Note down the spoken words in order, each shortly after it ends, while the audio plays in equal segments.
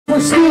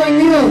stealing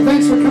Neil.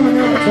 Thanks for coming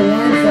out to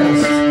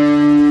Winefest.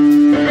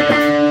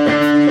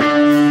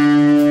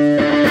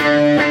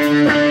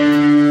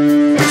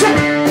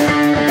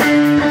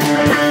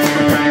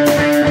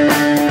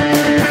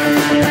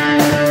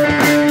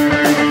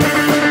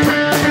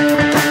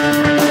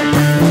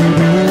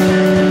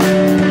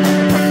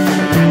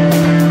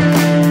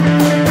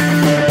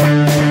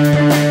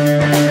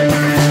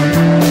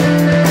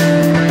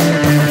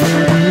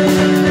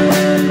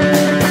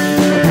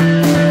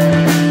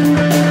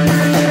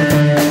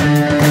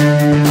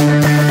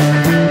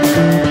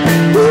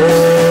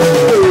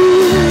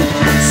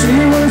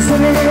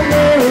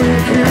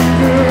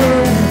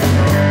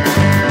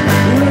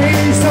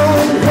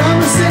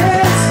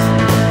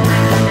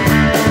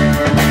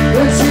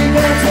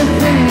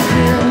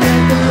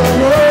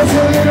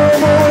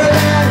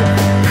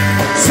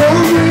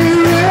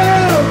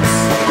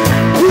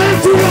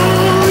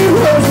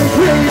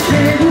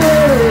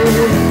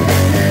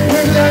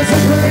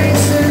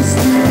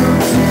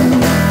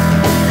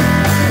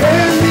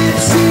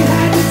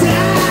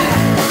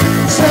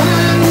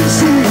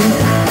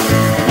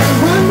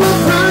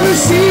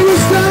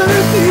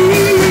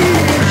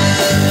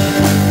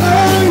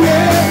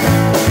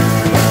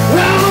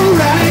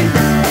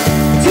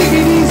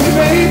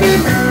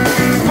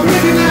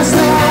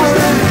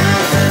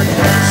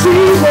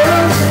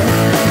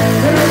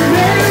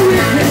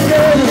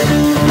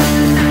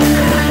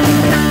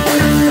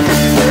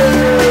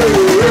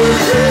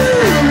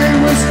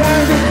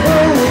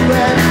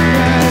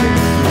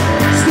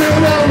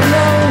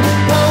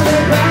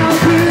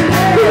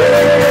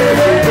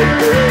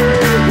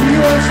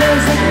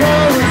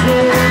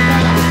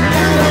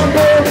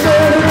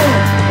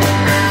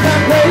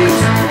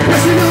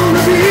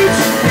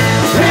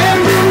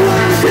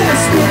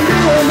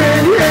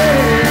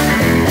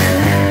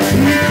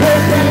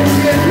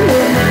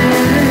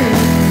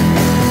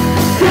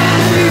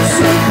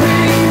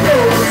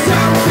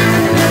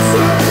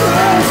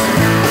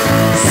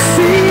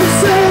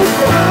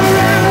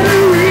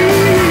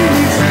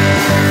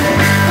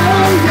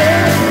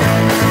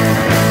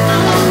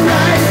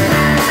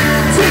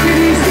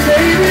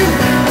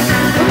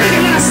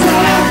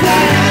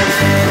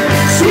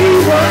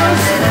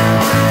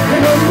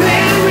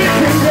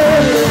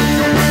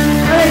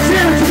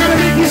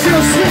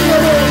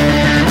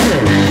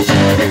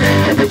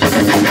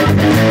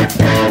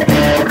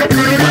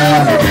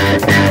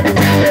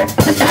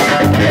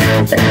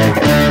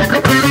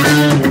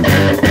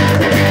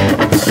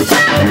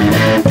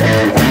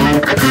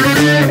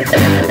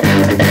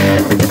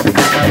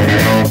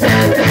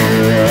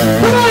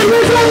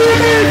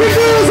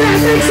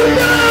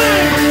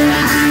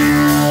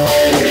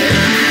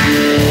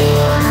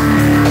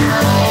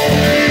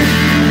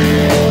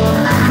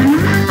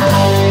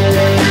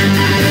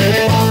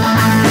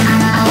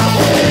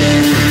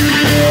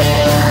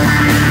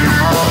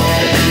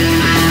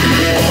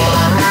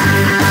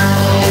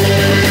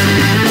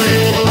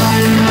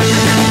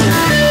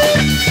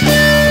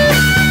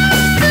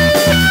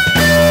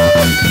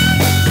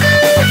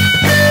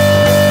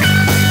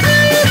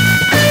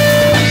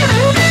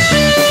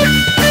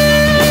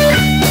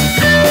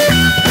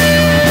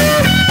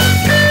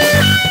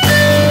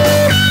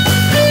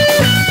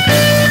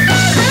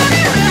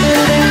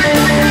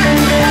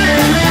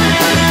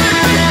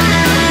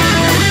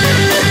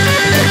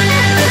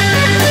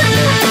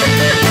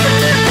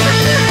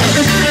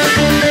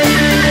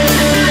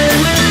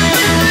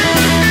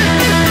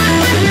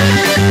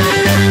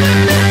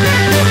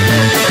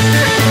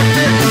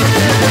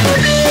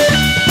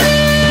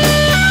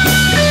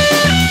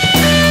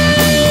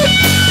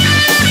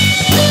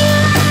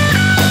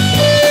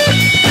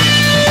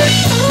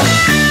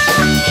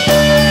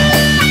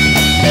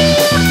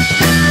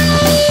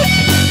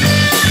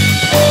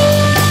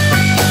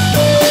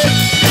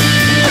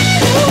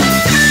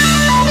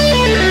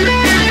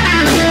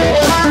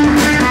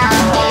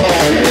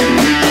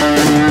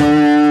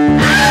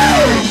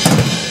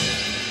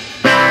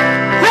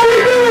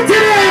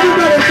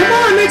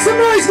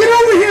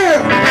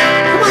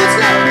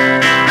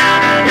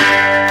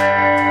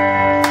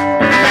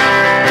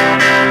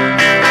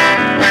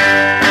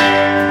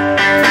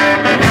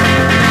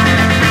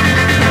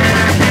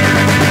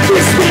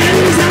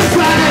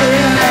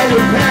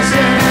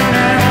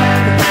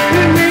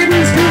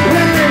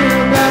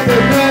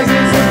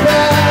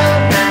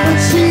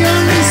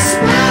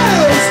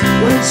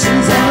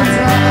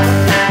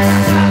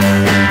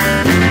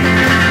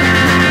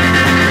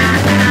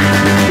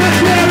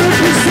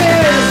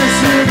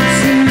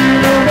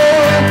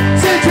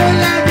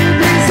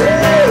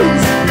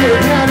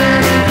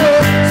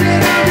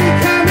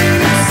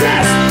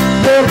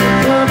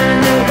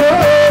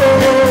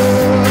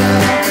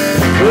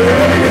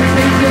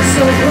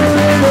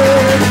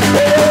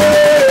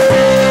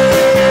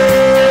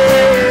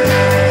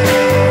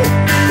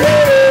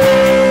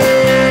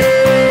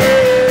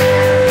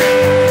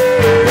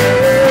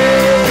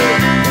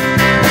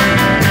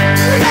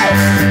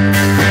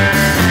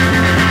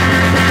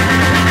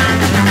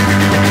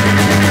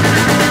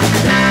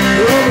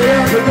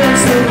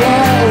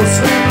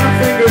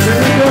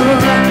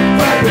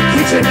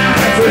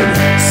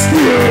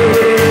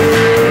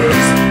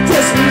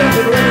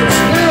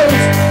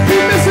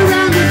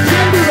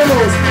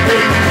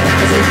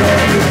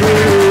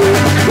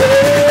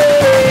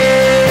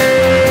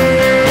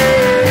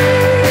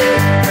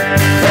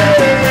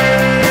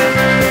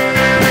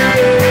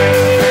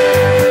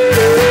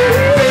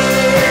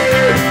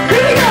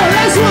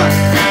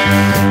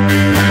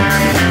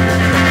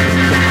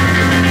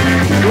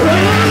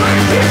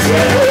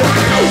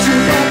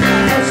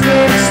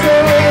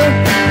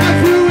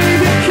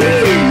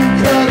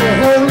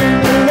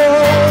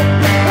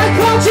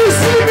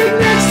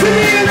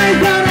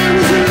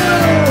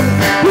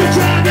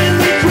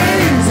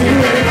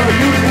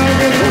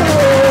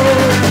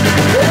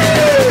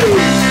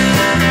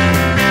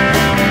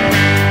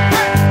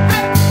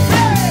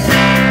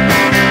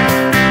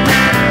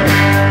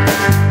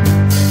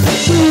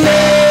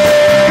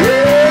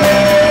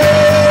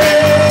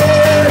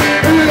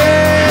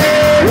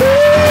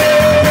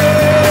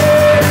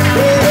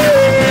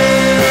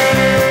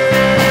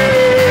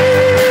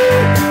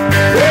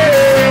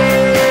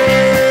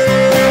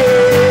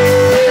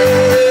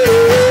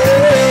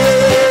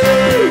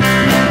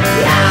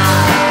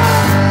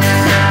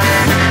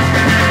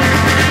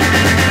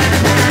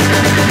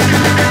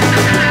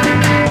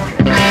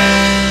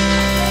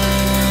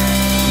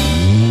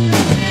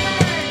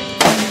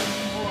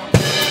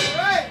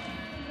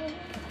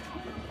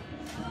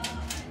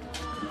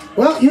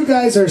 thought you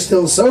guys are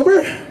still sober.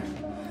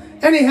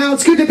 Anyhow,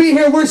 it's good to be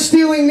here. We're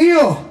Stealing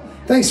Neil.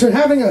 Thanks for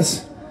having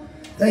us.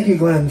 Thank you,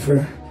 Glenn,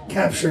 for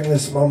capturing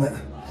this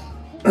moment.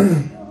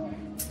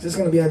 Is this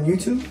going to be on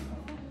YouTube?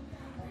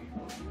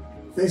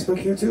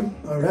 Facebook, YouTube?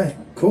 All right,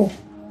 cool.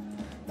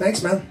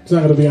 Thanks, man. It's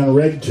not going to be on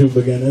RegTube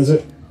again, is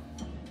it?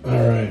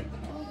 All right.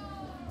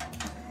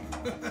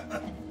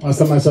 Last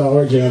time I saw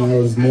RJ on there,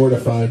 I was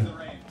mortified.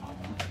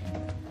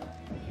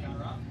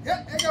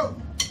 Yeah, there you go.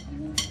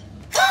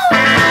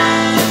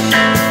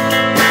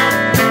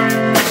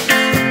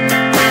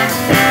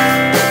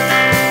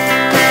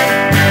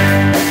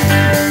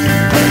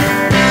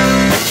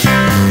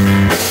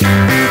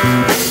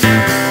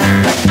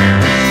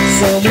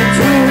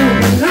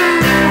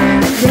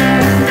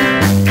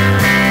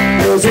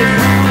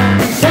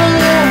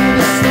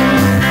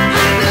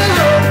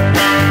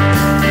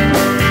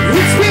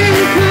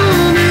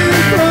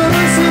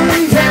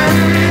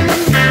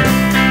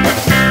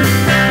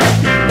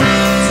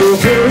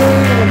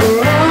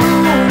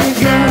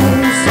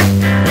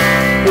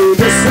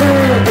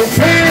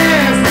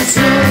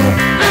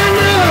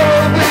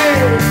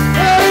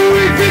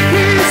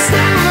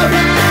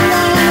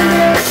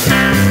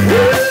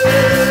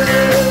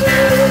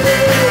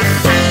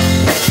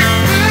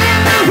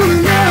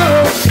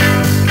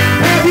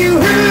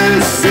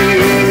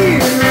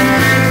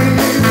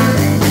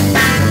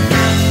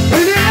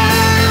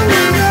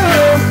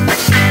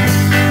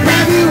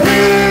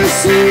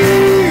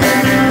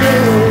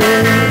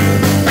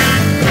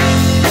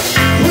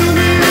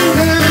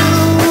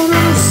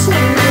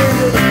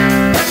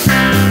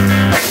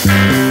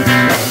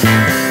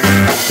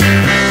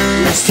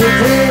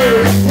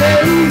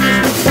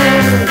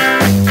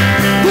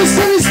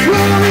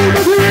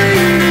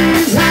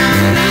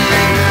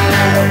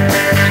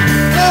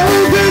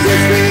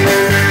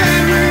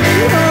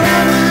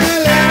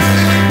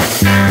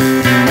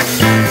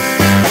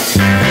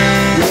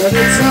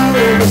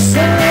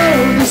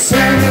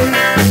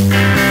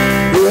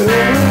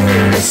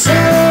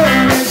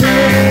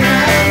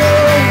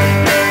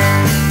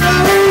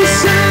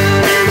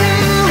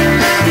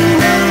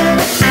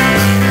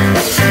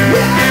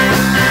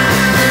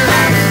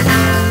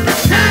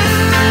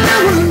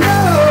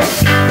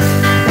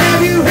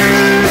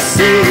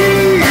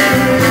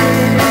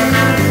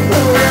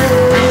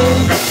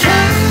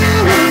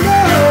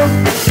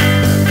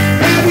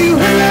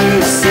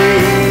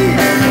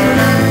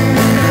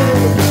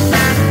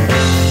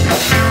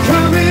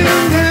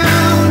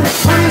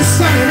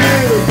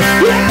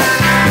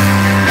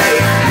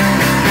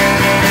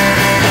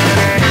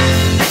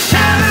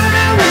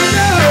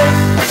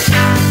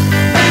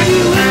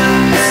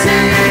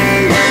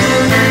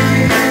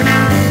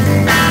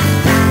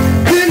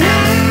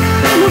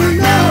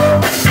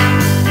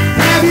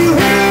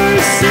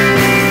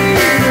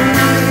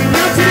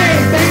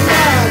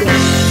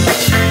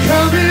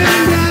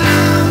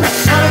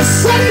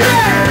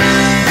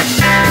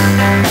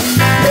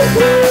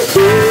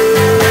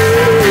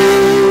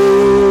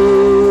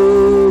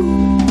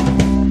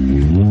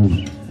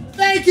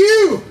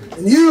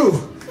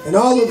 And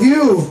all of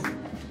you.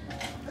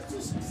 Let's do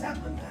some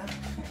Zeppelin, man.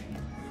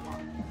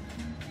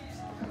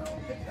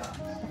 Pick it up.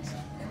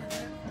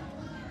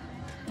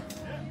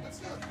 Let's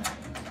go.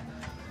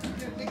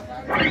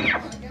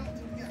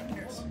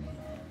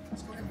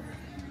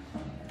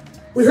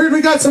 We heard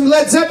we got some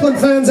Led Zeppelin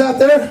fans out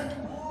there.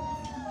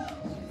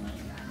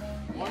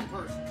 One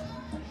person.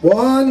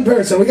 One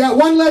person. We got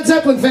one Led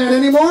Zeppelin fan.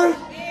 Any more?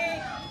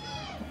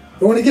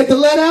 You want to get the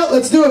lead out?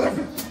 Let's do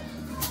it.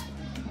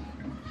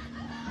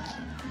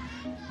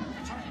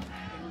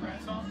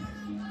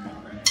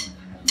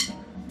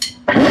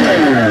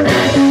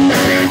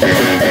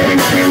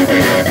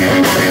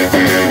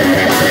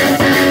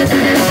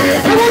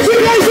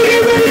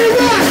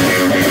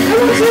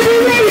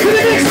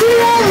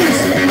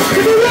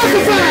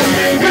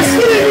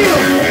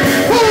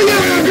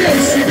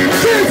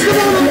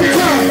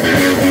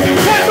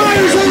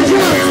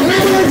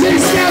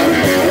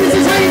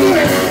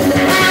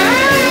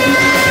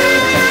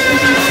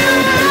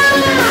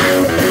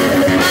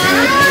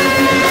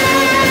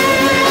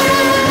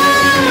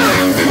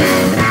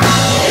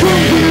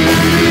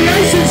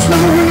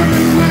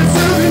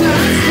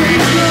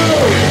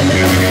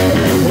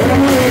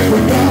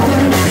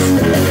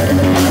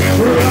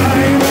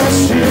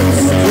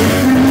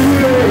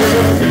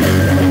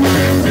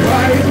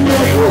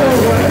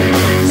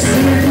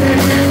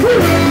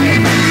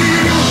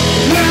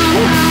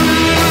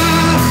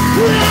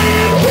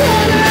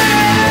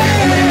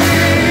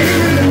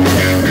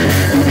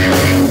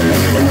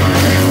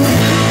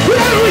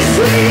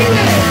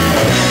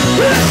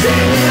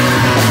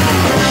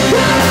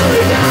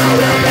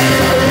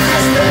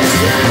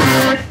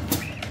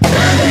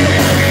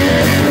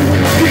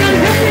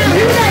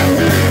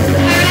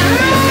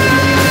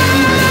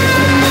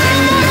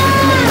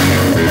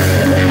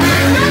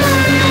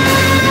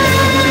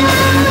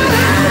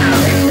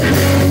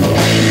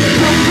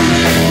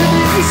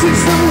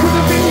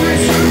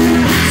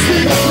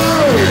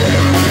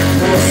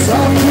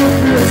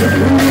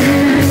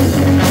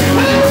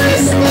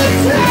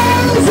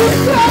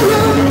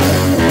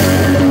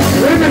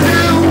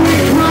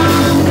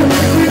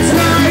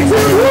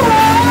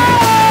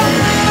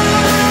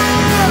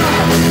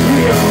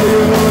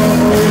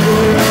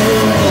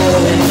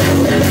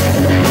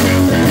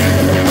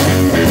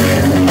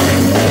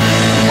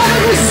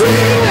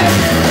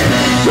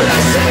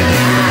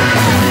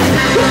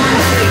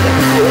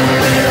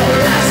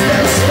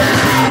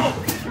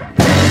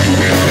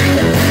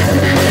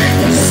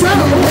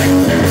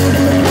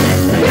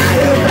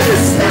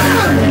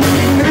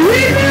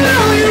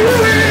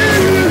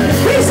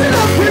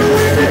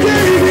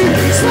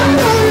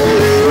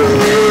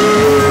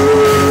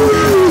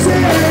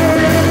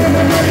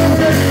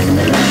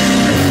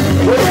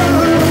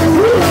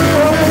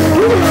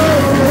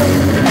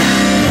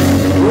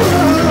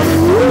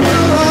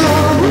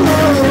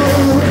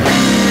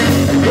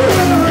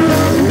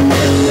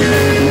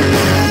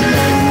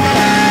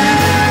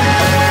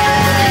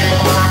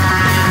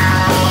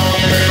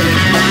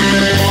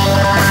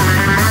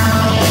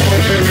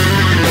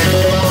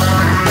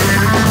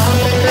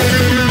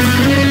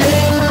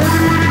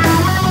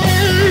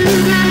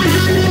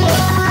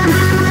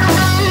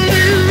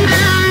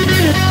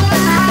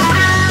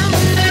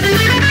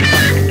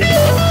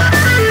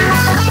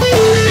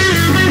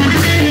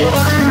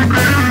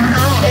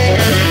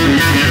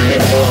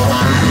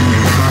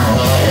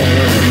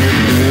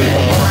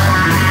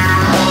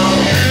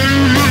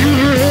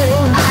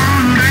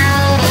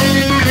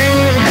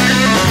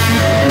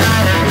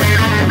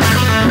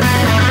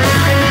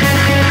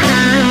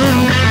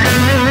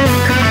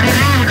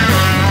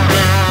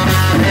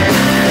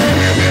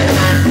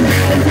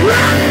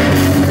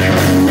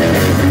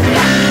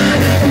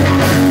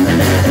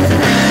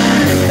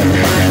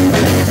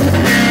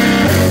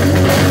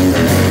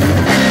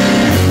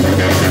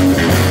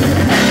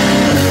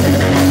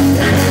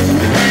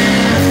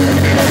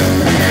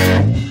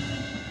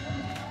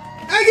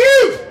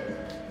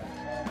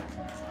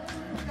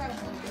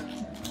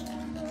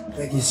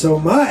 Thank you so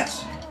much.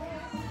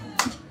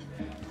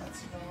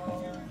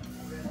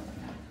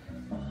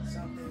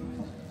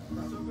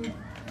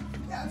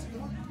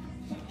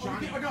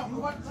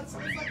 Let's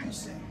let you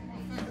sing.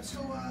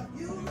 So,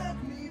 you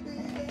let me be.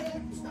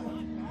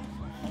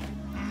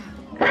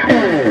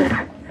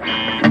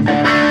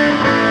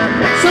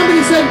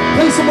 Somebody said,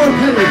 play some more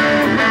Penny.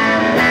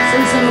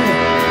 Sing something.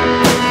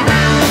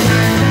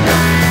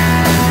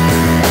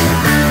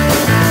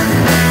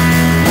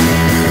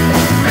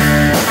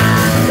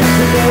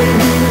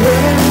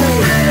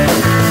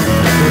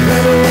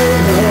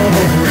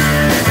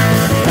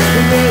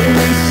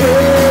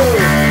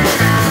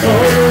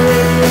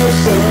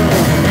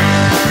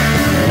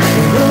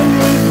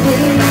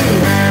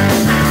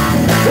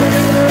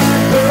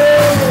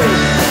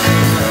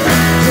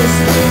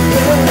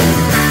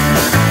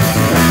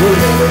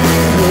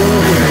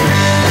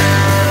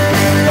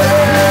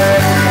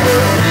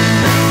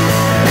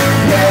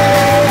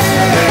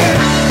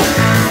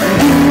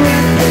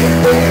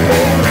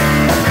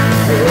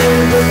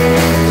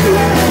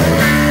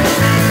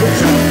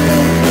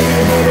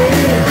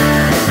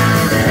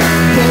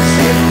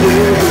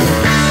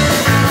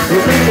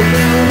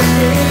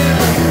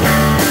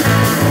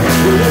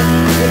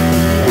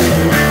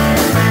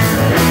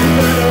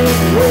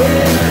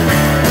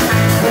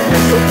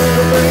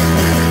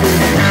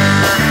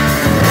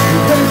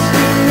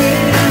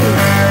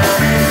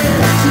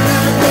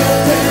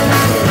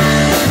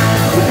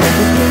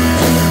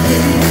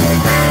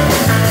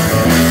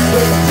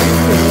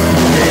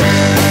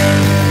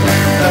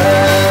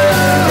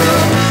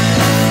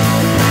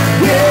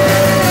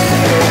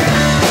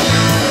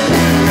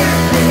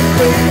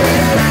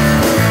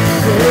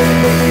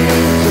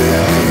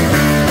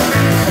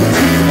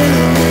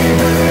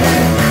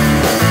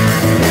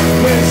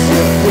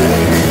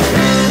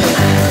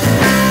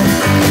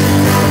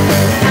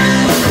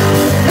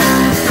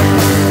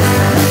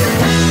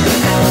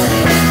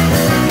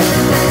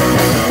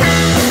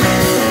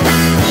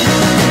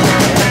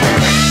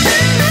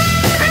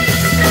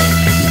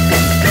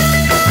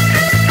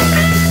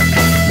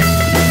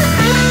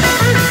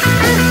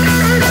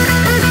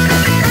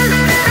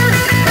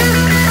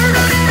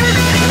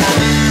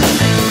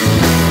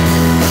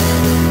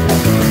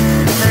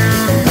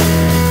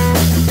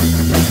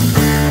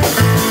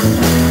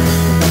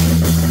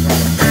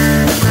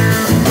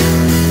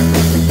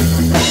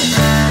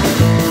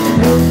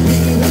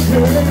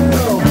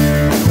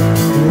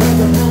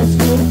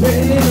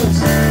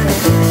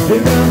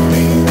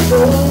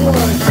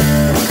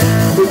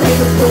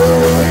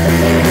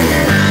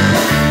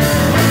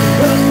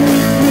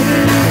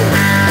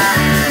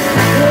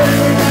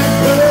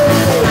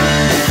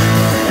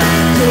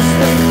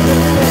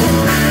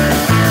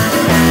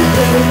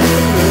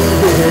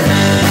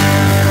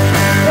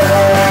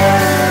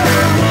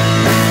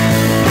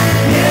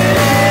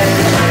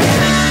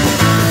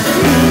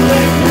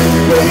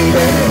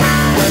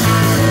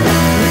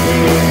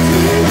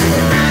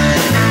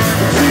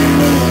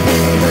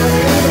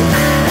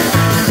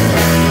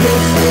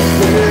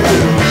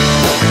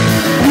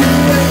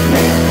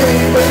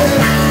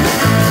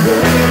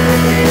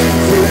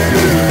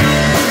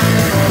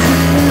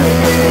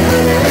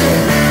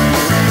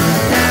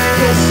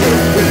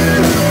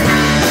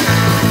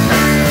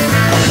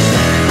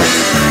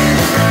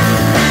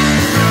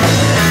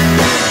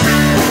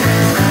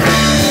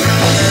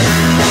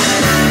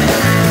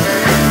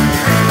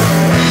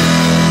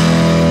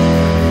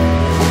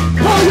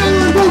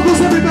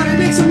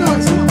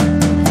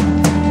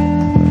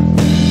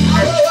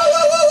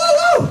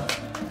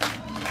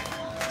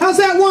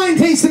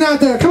 Out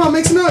there, come on,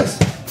 make some noise.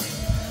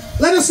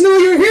 Let us know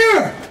you're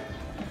here.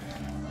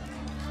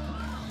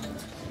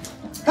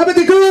 How about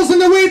the girls on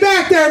the way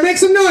back there? Make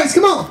some noise,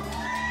 come on.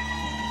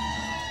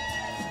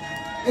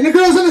 And the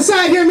girls on the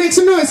side here, make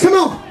some noise, come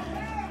on.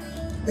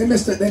 They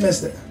missed it, they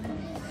missed it.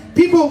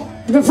 People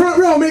in the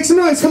front row, make some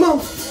noise, come on.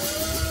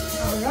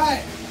 All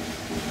right.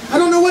 I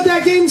don't know what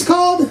that game's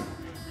called,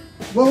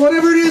 but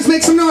whatever it is,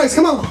 make some noise,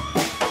 come on.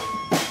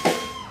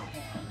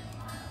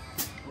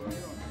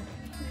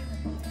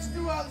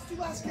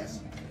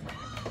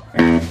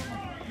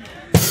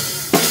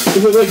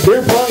 Is it like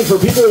beer pong for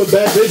people with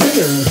bad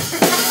vision, or?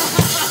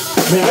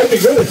 I mean, I'd be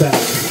good at that.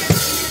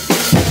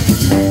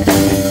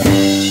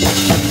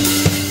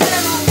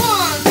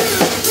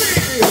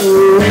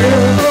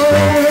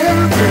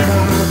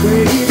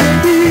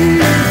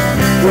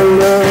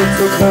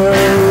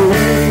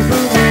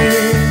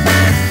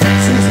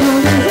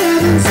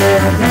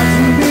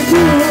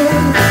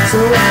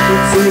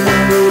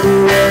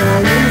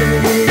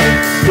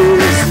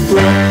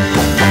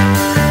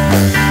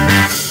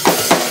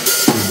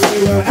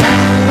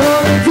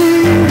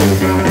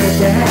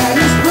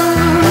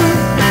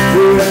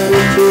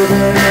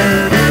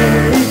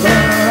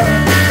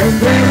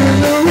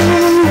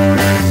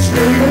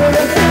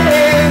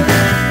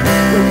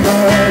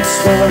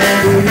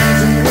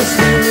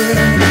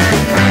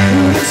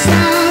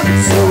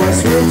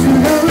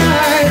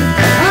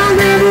 I'll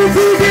never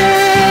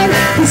forget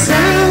the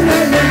sound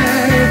that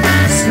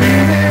night,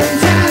 screaming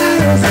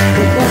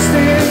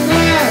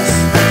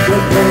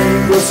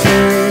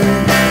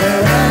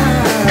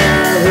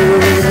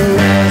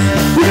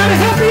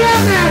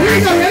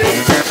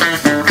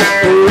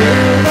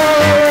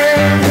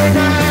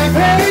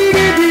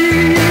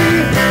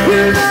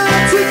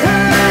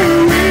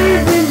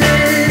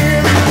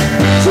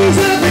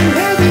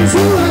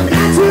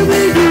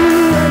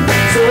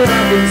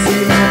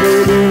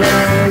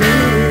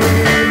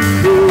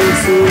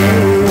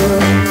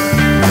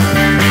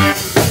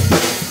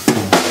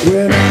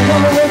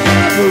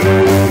the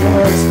world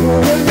was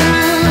going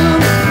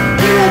down.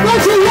 And a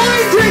bunch of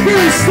wine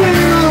drinkers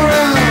standing all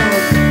around.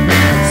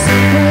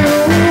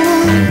 Somehow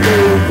won't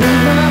open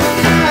my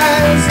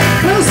eyes.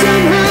 Well,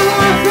 somehow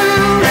I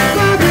found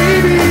my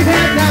baby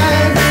that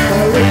night. I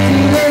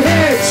lifted her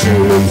head, she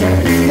looked at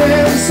me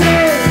and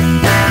said,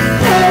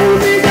 hold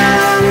me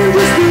down and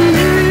just a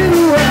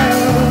little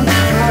while.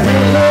 I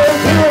held her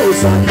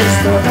close, I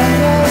kissed her on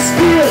my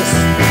kiss.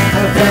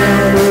 I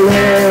found a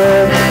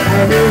love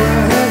I knew I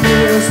had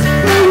missed.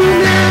 But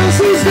now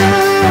she's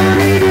gone,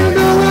 even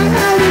though I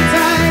held her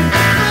tight.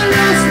 I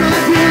lost my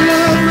good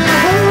love my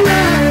whole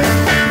life.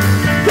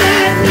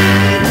 That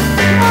night,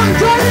 I'm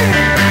driving.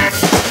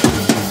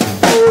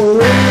 Oh,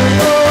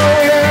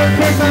 where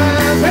could my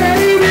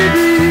baby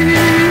be?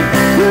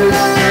 The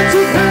love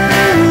took her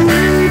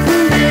away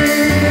from me.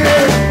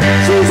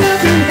 She's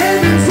up in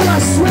heaven, so I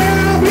swear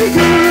I'll be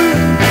good.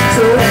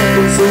 So I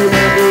can say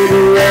my baby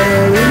what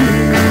I need.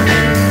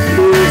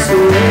 This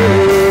way.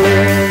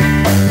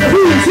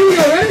 Here we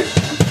go, ready?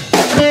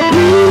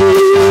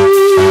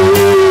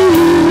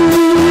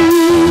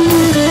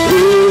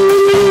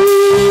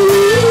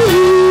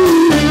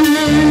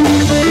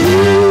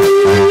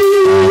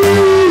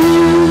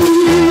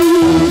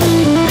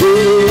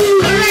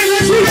 Alright,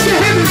 let's reach the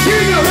heavens. Here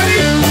we go, ready?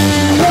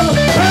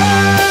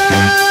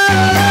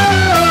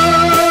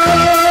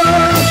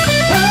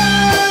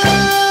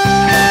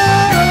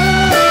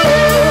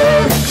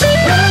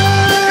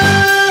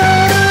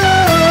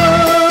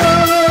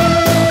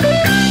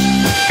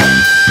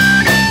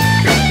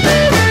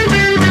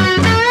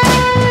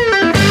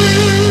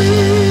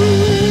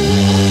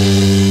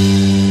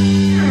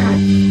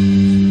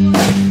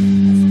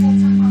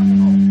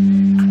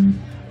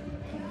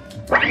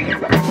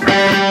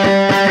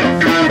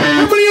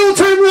 How many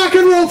old-time rock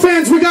and roll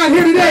fans we got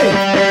here today?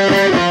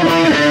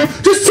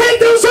 Just take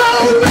those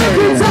old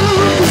records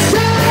off the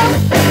shelf.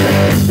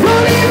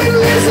 Don't even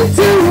listen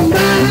to them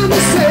by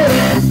myself.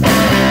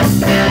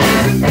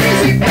 The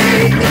music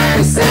ain't got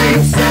the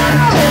same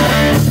sound.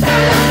 I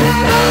love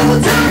that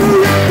old-time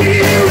rock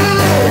and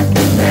roll.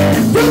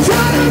 Don't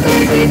try to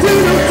make me do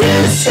no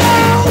disco.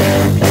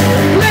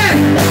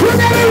 We'll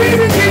never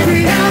even get me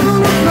out on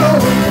the floor.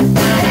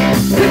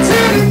 The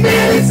 20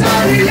 minutes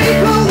already late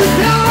for the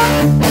door.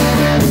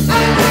 I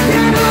like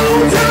that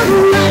old-time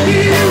rock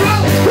and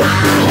roll.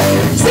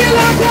 Still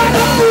like that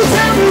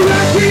old-time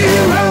rock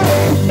and roll.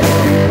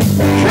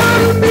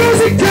 Kind of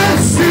music that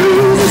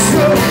soothes the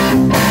soul.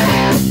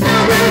 I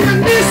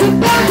reminisce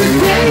about the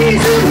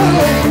days of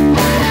old.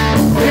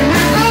 And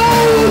that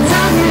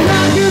old-time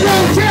rock and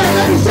roll. Yeah,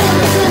 let me show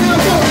you how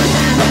it goes.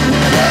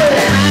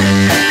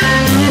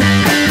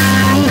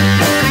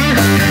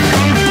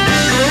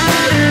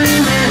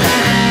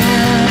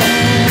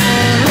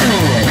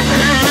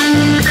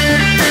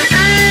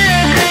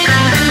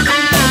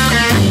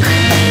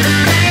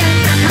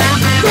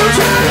 Don't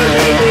try to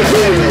make me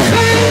feel the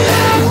pain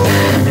now.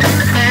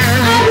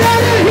 I'd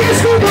rather hear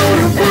some more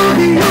from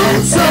the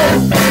old soul.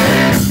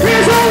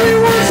 There's only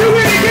one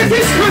way to get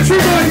this country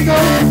boy to go.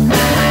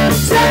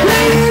 Stop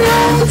playing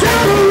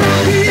old-time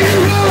rock and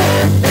roll.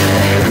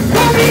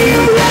 Call me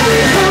a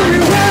rolling, call me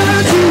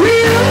wild to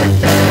real.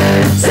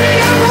 Say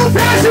I'm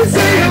old-fashioned,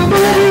 say I'm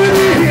over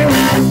the hill.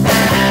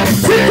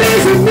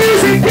 Today's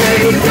music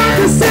ain't got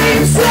the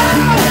same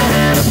sound.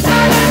 I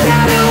like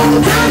that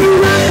old-time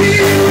rock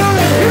and roll.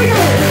 Here we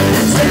go.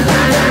 Still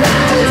like that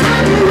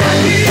old-time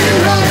rock and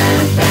roll.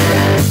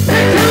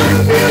 That kind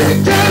of music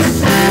just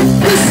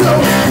the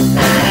soul.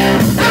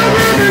 I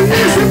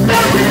reminisce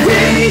about the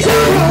days of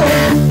old.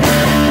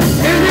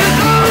 And that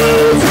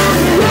old-time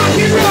rock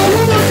and roll.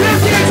 One more time,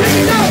 yeah, take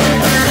it out.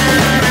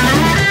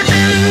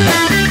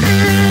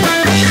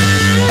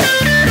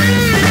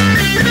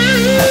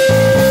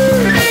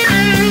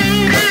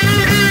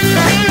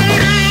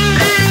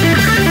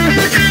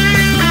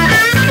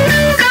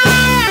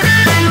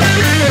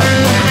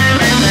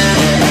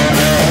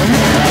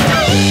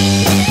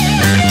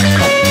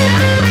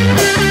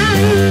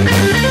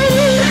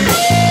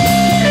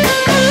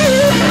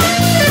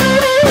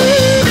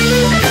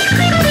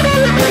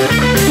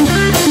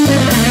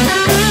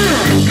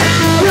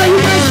 Yeah, you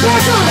guys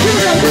back up. Here we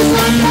go. This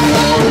one's called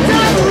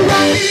old-time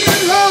rock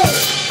and roll.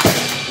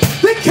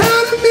 That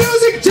kind of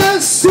music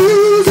just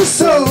soothes the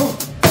soul.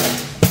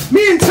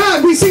 Me and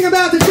Todd, we sing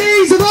about the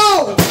days of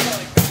old.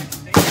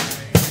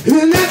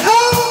 And that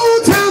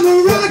old-time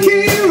rock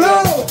and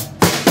roll.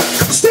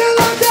 Still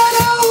like that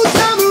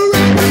old-time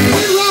rock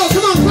and roll.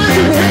 Come on, clap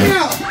it, hang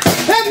out.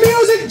 That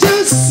music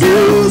just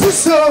soothes the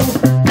soul.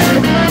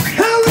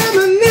 I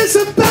reminisce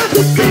about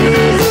the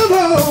days of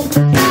old.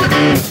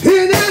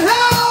 And that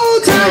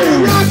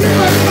old-time rock and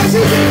roll. Let's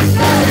see it.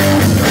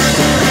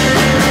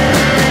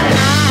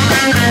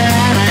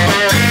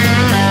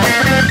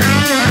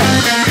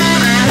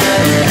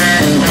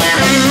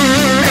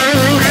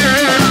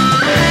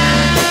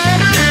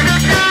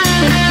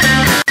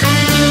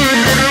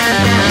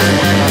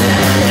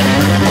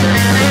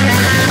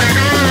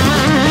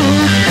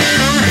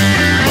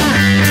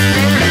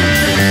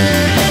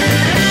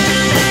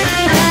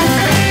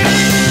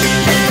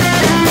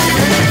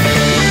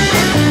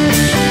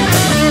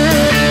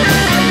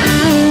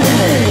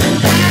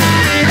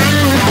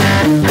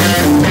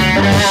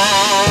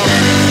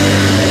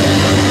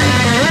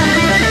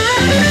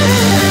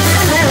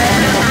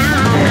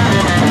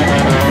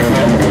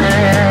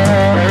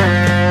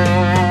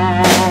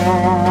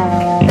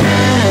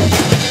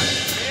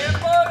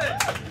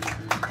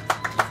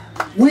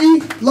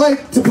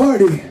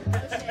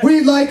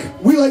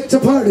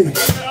 party. Keep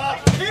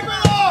it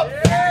up!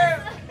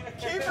 Yeah.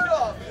 Keep it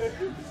up!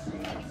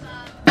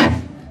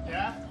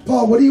 Yeah?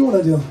 Paul, what do you want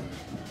to do?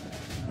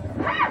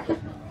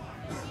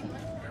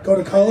 Go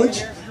to college?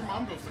 Your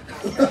mom goes to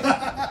college.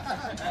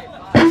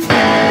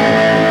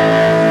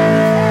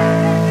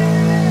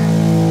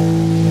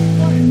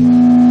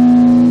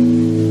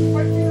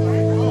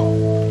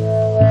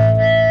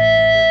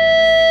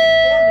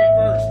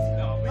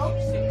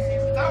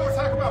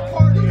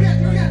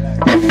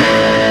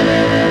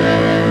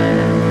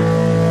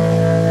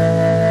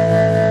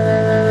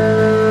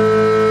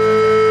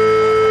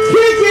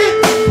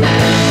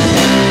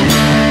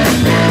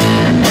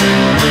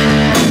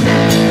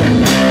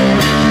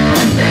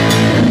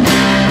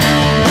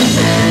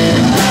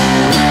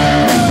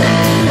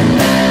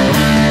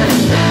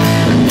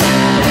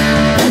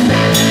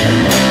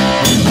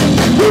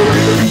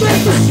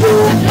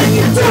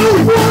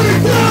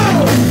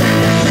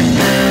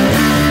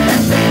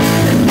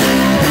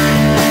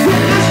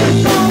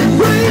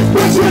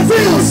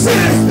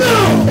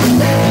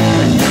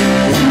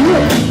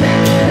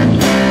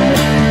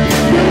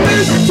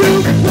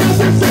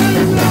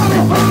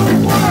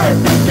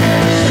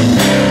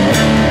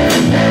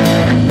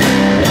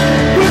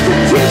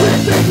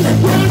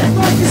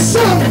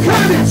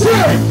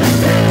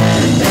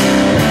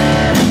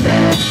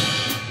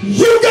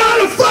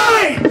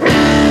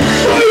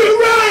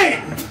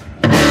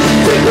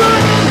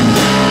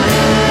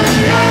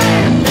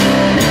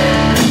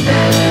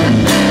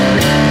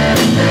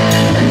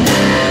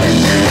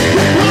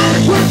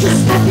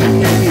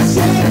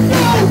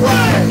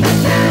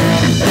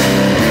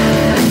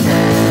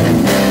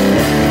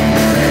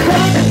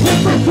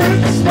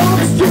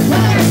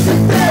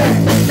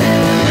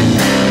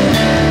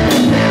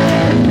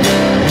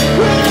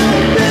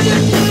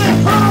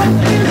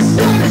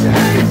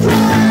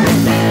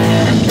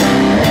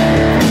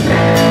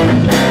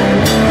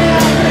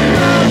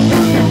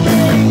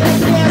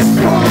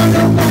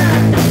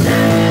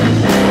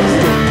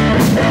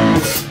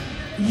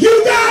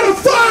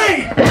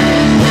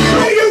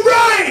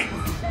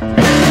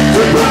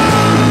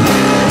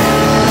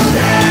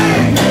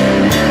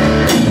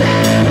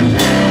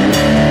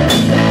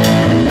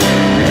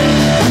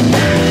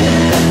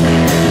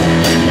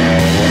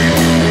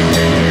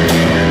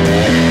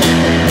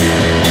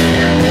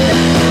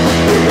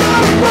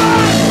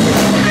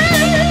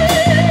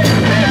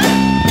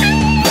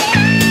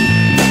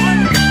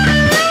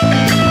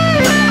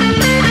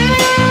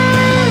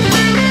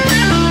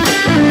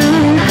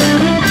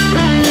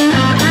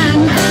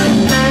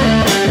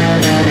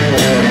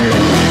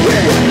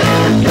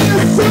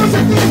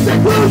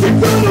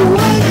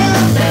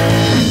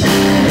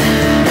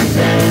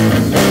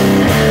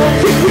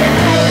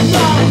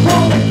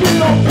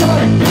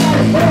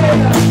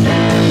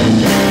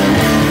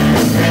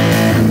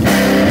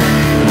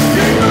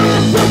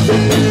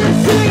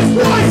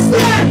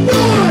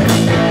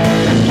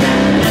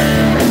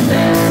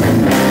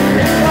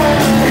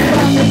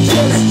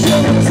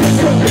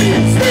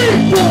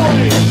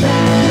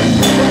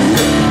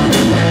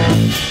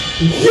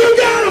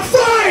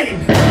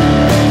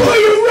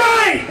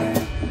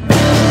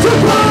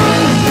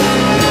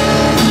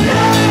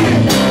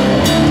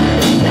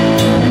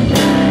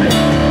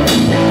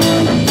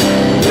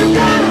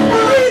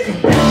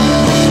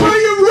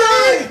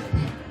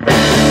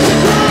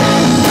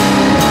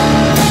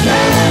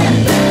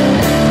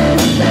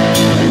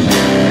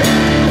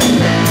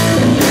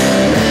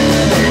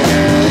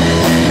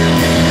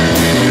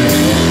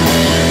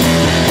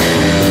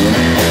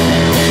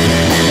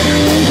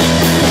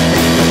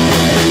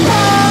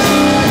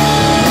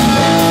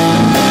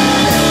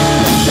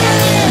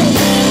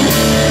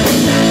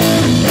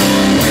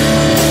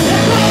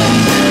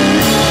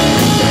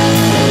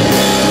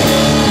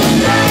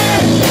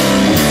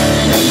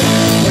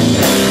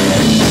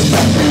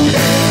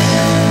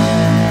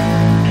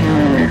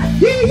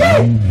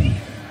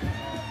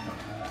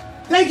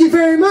 Thank you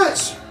very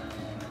much.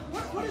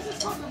 What is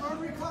this called? The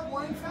Rotary Club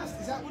Wine Fest?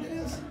 Is that what it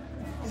is?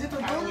 Is it the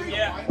Rotary?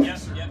 Yeah,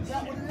 yes, yes. Is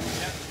that what it is?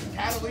 Yep.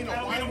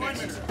 Catalina wine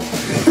mixer.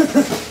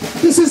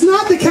 This is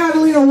not the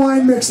Catalina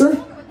wine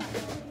mixer.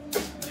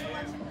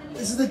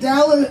 This is the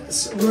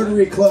Dallas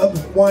Rotary Club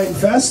Wine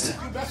Fest,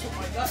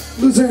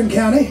 Luzerne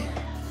County.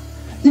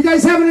 You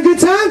guys having a good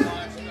time?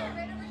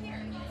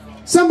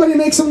 Somebody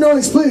make some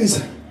noise,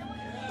 please.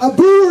 A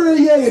boo or a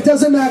yay, it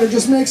doesn't matter,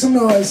 just make some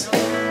noise.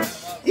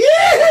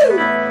 Yee-hoo!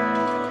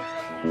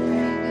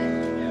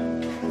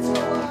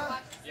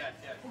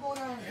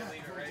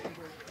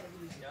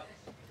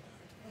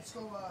 Let's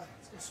go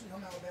Sweet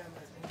Home Alabama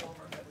and go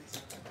over our medleys.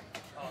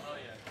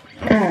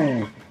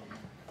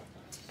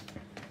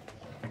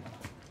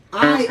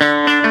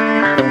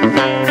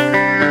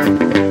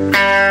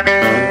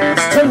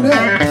 Let's turn it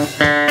up.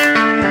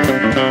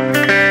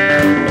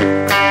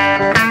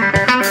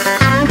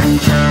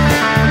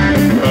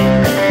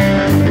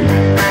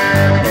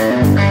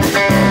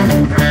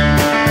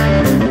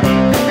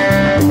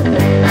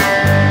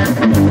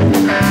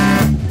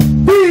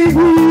 Big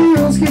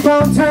wheels keep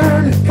on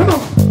turning. Come on,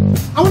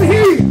 I want to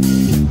hear you.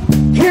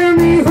 Carry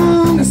me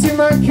home to see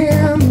my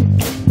Kim.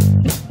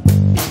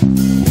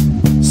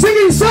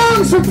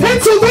 songs from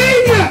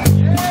Pennsylvania.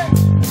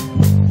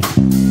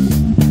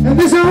 And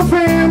this whole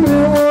family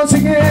once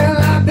again,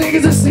 I think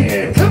it's a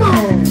sin. Come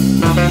on.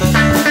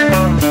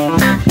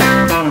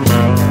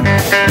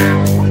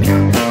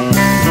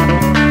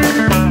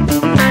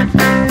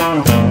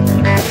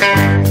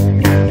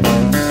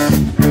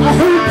 I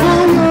heard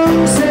Paul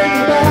Young sing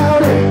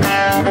about it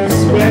in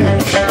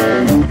Spanish.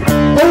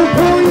 Oh,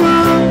 Paul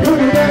Young, put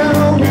it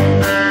down.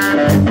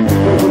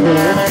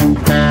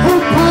 Oh,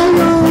 Paul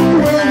Young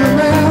will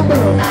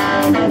remember.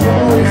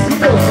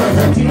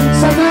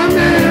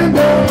 Fernando,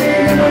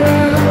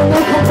 no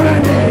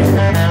comprende.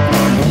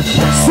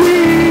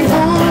 Sweet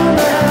home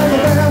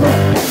Alabama,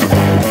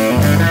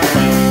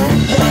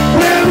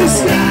 where the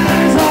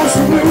skies are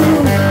so blue.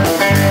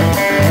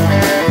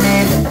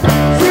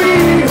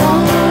 Sweet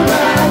home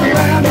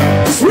Alabama,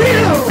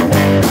 sweet home.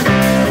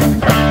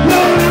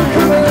 Lord, I'm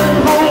coming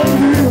home to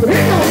you.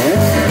 Here goes.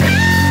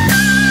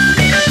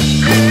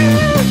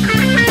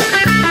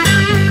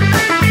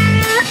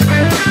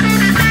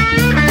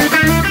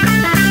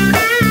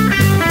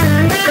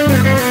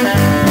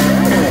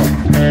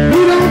 We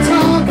don't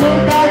talk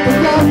about the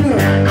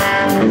governor.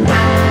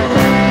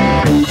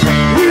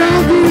 We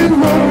don't do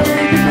what we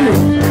can do.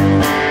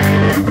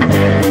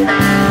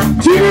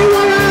 Do you know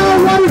what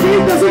Robert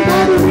Heath doesn't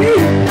bother me?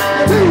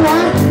 I'll tell you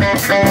why.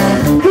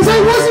 Because I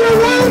wasn't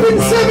around in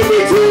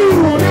 72.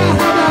 Now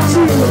how about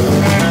you?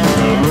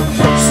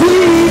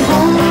 Sweet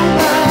home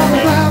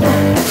Alabama,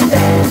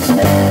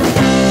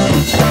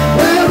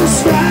 where the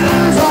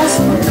skies are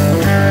so blue.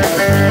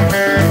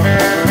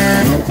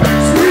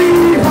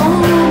 Sweet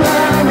home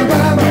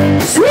Alabama,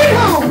 sweet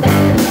home.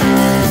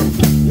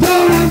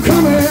 Lord, I'm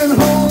coming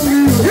home to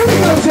you. Here we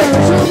go,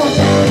 Jerry. Show 'em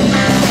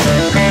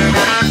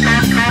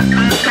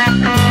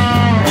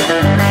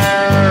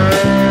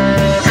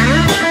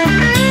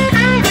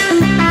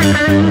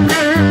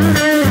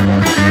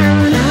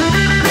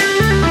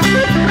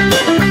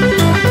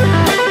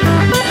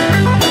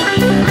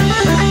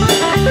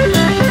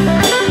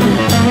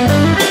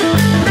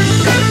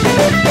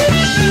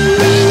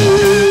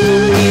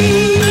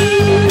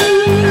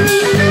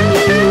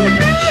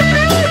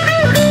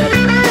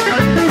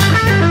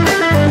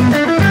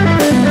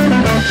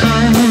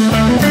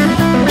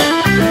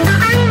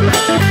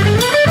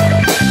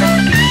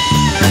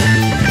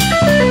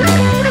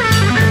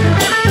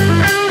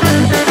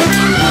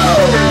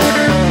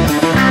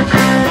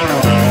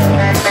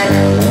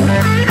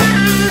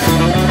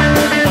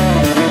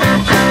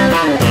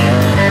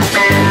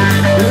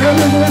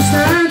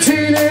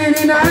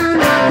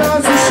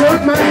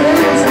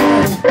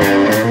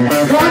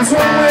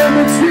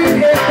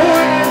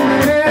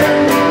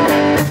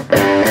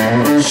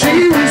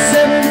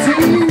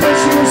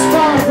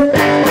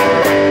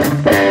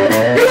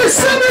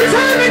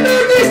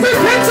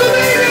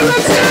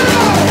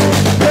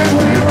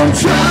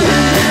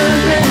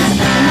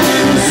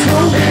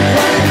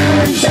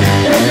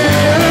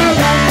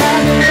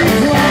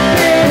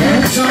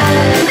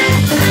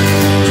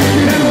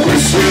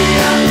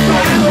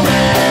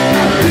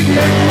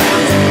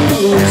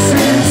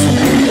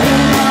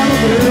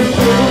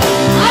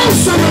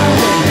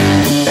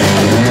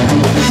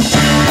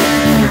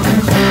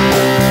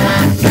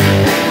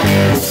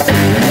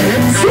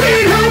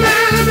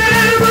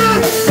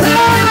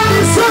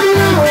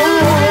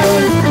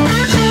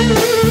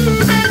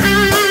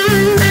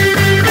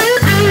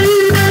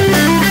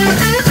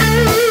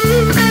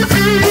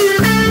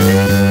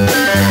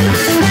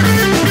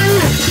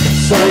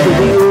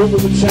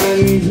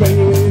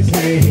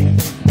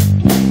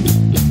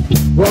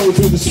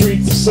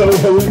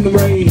Soho in the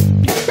rain.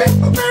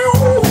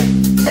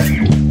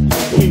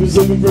 He was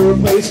looking for a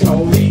place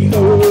called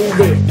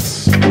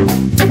Rehoboth.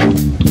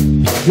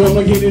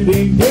 Gonna get a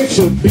big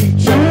picture,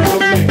 beach on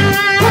man.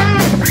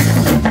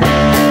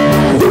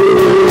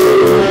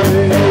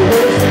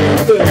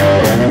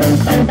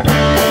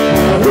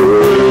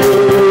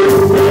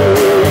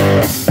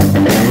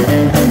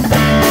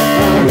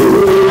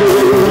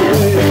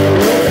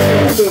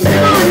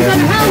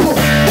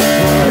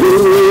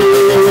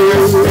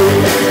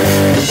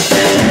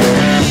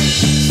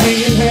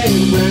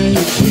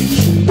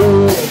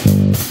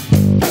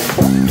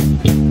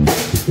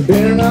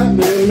 Better not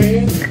let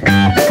me.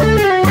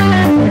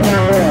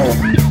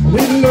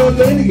 Little old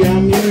lady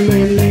got me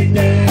in late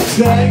last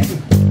night.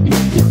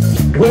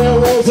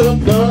 Werewolves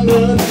of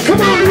London.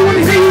 Come on, we want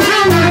to hear you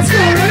howl. Let's go,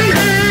 ready?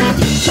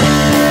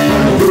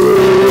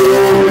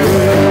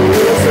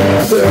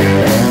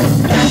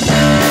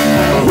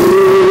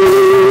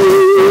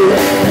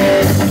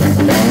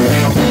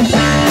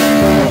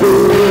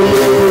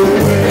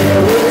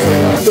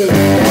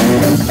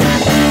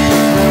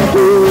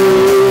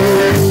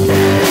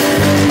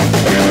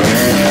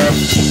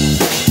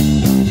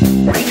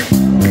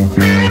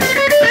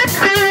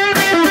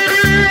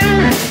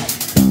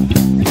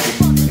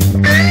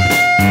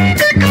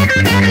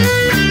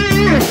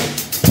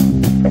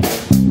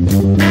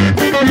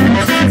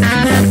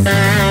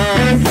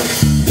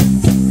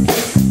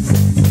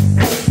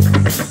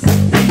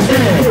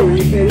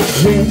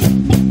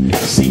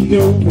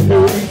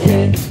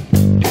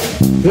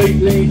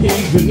 Lately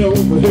he's been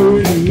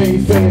overheard in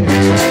Mayfair.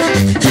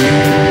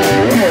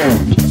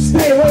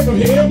 Stay away from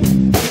him.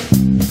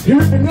 He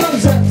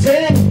runs out of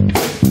town.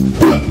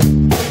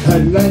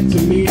 I'd like to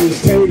meet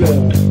his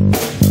tailor.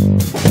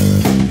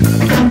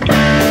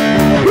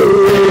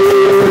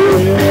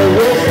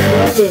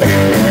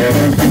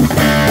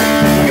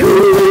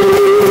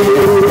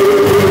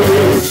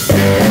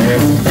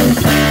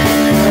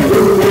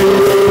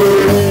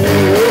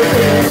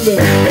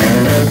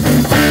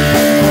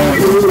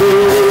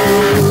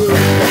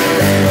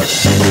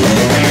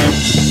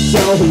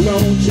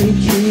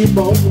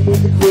 Bumping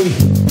with the queen,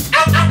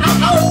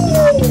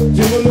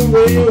 doing the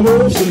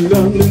Werewolves in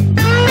London.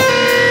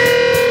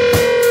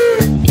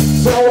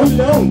 So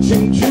long,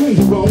 ching ching,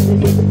 bumping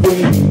with the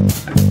queen,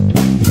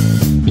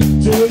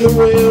 doing the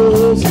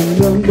Werewolves in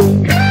London.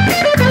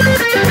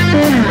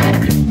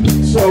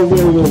 So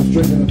Werewolves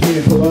drinking a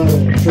pina colada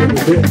and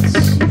triple bits,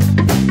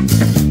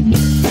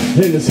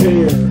 and his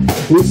hair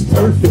was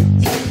perfect.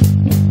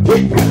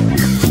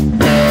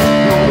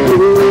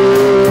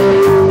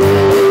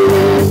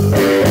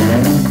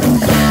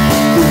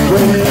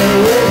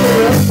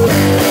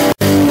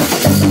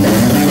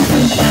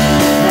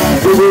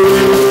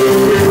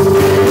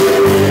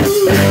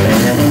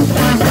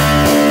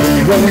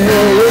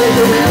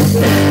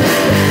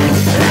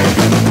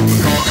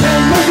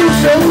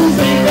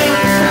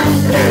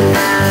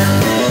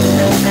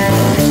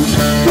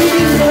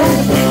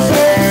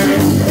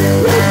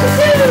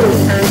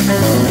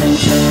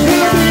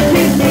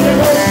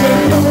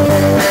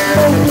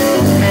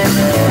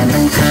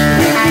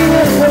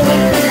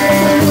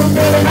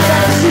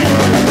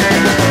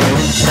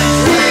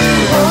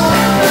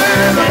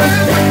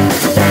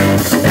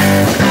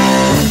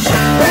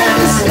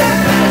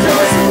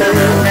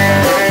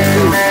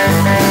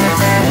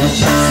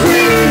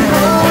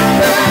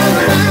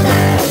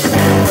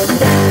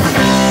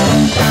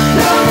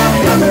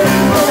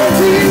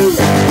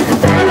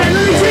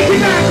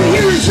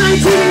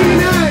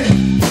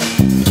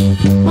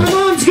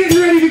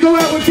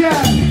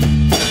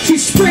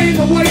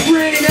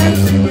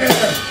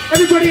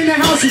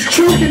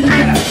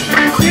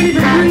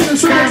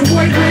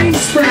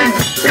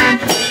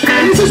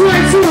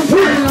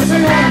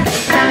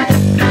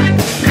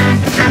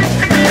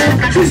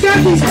 She's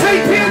got these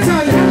tight pants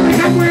on,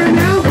 like I'm wearing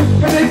now,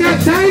 but they got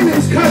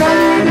diamonds cut all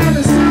the way down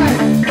the side.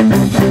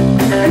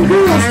 And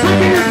girls,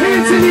 tucking your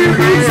pants into your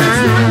boots,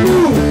 that's not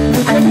new.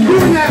 I've been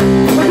doing that,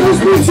 but those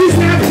boots used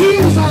to have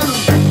heels on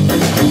them.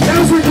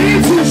 Those were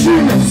dancing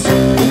shoes.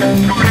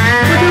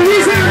 But the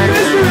reason I'm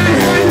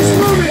mesmerized by this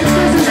moment is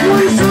because there's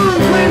one song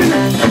playing.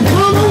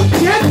 Mama,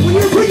 yeah, when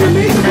you put your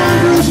makeup on,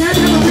 girls, you had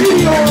to have a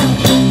radio on.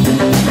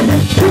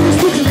 You just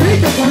put your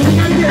makeup on, you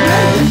gotta get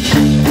ready.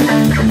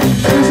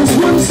 There's this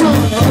one song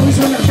I always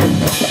remember.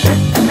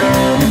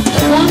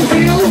 Long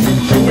Hill,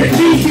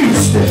 Whitney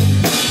Houston.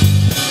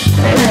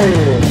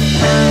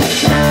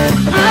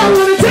 I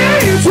wanna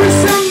dance with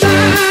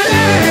somebody.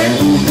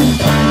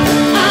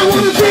 I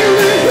wanna feel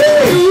the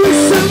heat with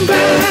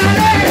somebody.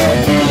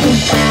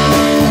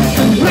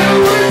 I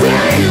wanna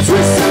dance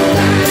with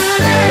somebody.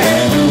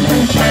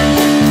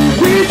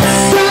 With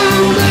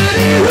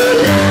somebody who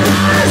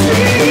loves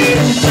me.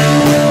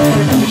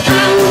 I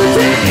wanna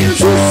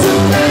dance with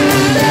somebody.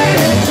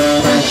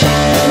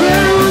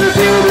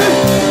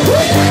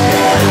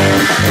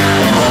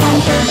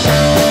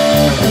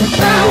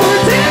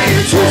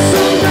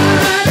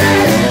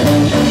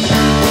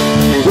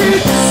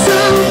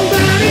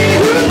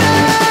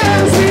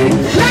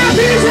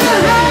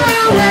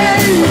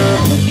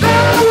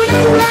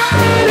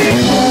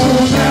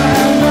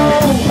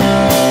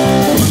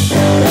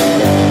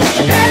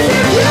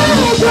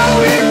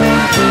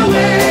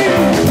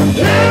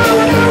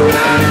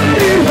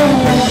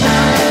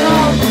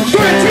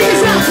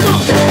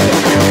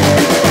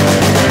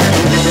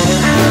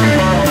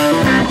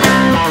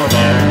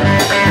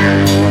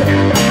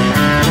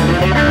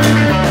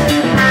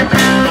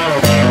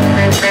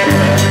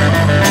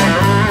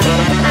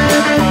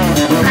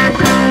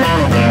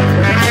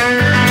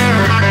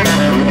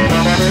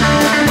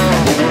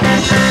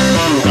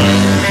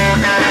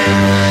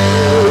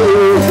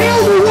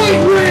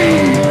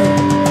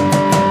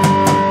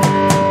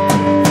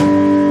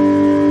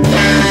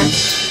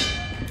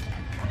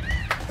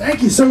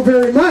 So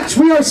very much.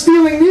 We are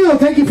Stealing Neil.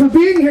 Thank you for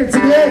being here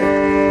today.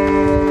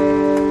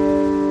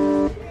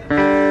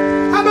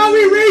 How about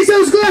we raise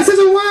those glasses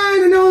of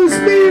wine and those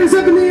beers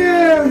up in the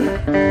air?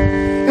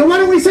 And why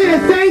don't we say a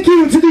thank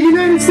you to the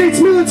United States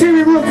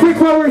military real quick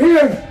while we're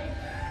here?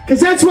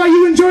 Because that's why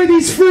you enjoy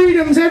these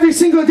freedoms every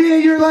single day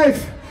of your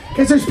life.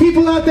 Because there's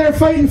people out there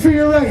fighting for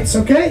your rights,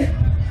 okay?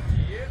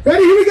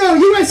 Ready? Here we go.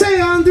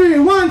 USA on 3.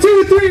 1,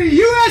 2, 3.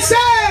 USA!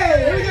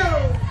 Here we go.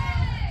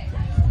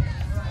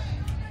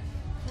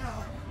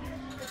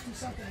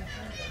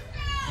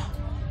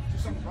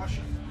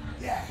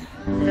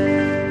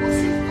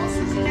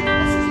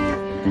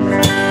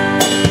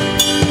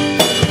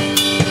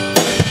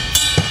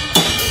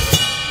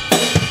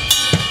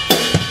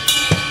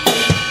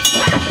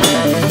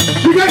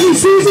 You got any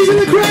Suzies in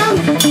the crowd?